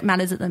don't think it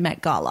matters at the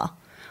Met Gala.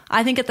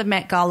 I think at the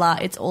Met Gala,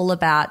 it's all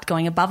about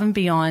going above and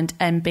beyond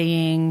and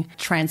being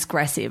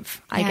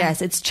transgressive, I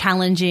guess. It's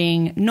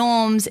challenging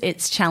norms.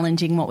 It's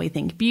challenging what we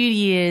think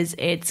beauty is.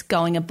 It's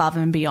going above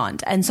and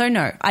beyond. And so,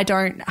 no, I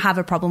don't have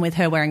a problem with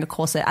her wearing a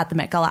corset at the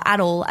Met Gala at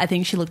all. I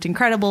think she looked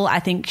incredible. I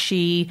think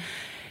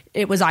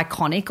it was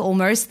iconic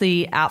almost,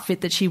 the outfit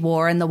that she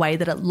wore and the way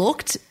that it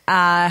looked.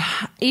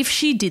 If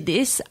she did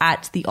this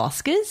at the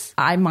Oscars,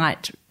 I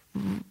might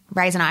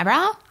raise an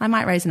eyebrow? I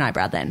might raise an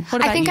eyebrow then.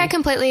 What about I think you? I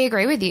completely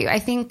agree with you. I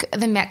think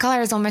the Met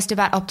Gala is almost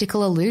about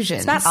optical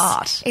illusions. It's about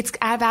art. It's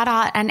about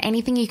art, and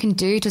anything you can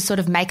do to sort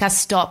of make us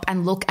stop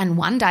and look and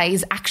wonder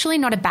is actually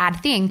not a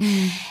bad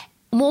thing.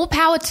 More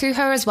power to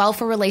her as well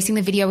for releasing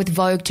the video with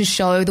Vogue to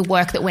show the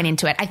work that went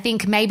into it. I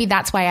think maybe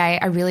that's why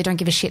I really don't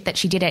give a shit that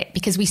she did it,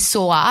 because we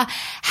saw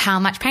how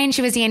much pain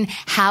she was in,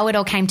 how it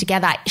all came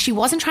together. She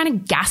wasn't trying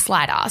to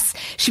gaslight us.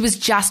 She was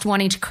just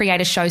wanting to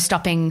create a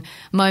show-stopping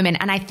moment.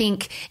 And I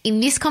think in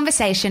this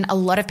conversation, a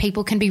lot of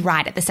people can be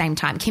right at the same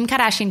time. Kim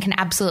Kardashian can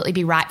absolutely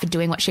be right for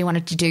doing what she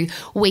wanted to do.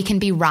 We can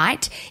be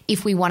right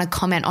if we want to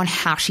comment on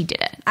how she did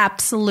it.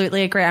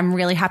 Absolutely agree. I'm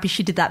really happy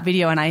she did that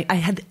video, and I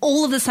had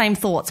all of the same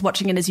thoughts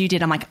watching it as you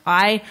did. I'm like,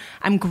 I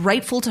am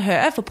grateful to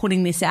her for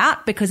putting this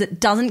out, because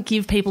it doesn't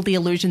give people the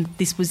illusion that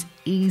this was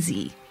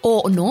easy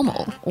or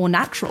normal or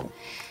natural.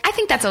 I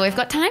think that's all we've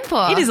got time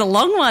for. It is a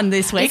long one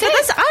this week. Is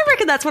it? I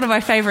reckon that's one of my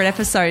favourite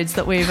episodes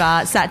that we've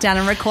sat down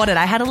and recorded.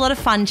 I had a lot of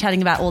fun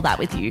chatting about all that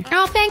with you.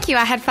 Oh, thank you.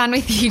 I had fun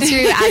with you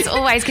too, as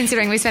always,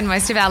 considering we spend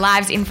most of our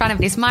lives in front of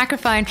this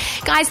microphone.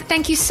 Guys,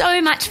 thank you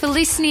so much for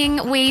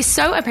listening. We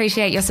so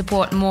appreciate your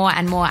support more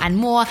and more and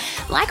more.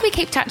 Like we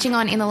keep touching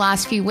on in the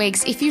last few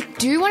weeks, if you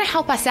do want to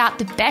help us out,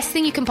 the best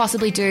thing you can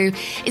possibly do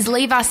is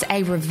leave us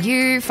a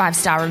review,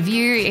 5-star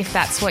review, if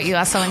that's what you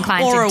are so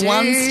inclined to do. Or a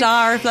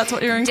 1-star if that's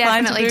what you're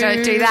inclined Definitely to do.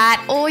 Don't do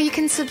that. Or you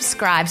can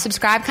subscribe.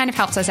 Subscribe kind of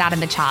helps us out in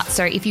the charts.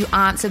 So if you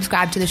aren't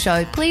subscribed to the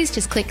show, please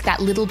just click that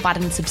little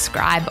button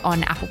subscribe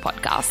on Apple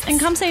Podcasts. And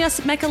come see us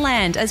at Mecca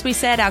Land. As we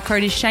said, our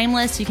code is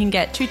shameless. You can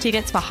get 2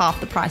 tickets for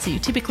half the price that you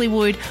typically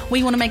would.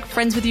 We want to make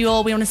friends with you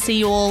all. We want to see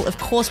you all. Of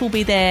course, we'll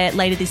be there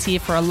later this year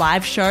for a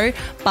live show.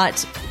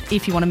 But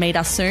if you want to meet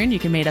us soon, you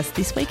can meet us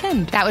this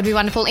weekend. That would be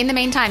wonderful. In the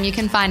meantime, you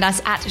can find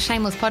us at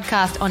Shameless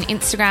Podcast on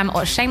Instagram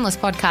or Shameless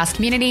Podcast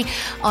Community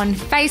on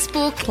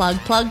Facebook. Plug,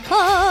 plug,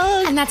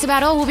 plug. And that's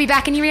about all. We'll be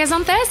back in your ears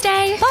on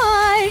Thursday.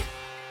 Bye.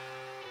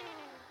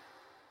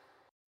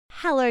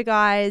 Hello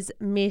guys,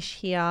 Mish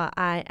here.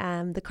 I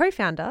am the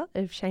co-founder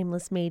of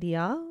Shameless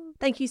Media.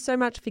 Thank you so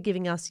much for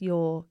giving us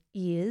your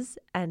ears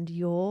and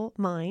your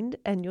mind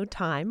and your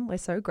time. We're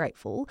so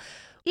grateful.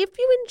 If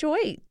you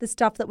enjoy the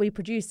stuff that we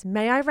produce,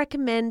 may I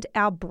recommend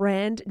our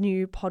brand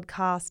new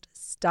podcast,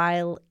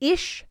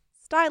 Style-ish.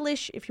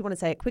 Stylish, if you want to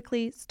say it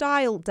quickly.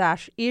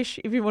 Style-ish,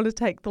 if you want to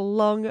take the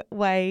long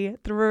way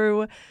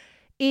through.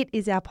 It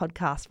is our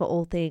podcast for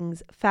all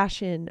things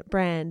fashion,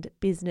 brand,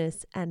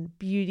 business, and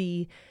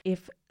beauty.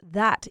 If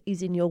that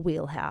is in your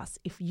wheelhouse,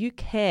 if you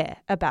care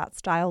about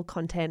style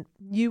content,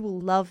 you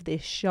will love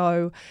this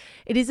show.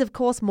 It is, of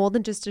course, more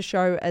than just a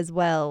show as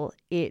well.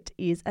 It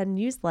is a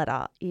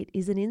newsletter. It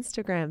is an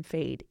Instagram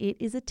feed. It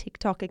is a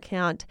TikTok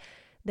account.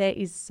 There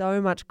is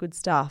so much good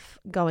stuff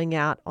going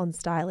out on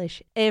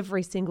Stylish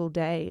every single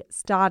day,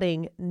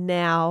 starting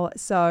now.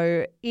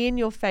 So in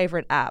your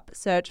favorite app,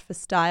 search for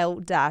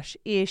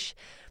Style-ish.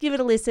 Give it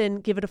a listen,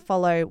 give it a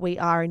follow. We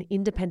are an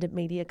independent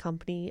media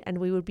company and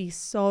we would be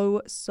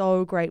so,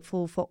 so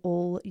grateful for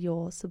all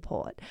your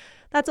support.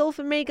 That's all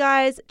from me,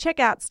 guys. Check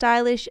out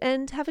Stylish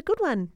and have a good one.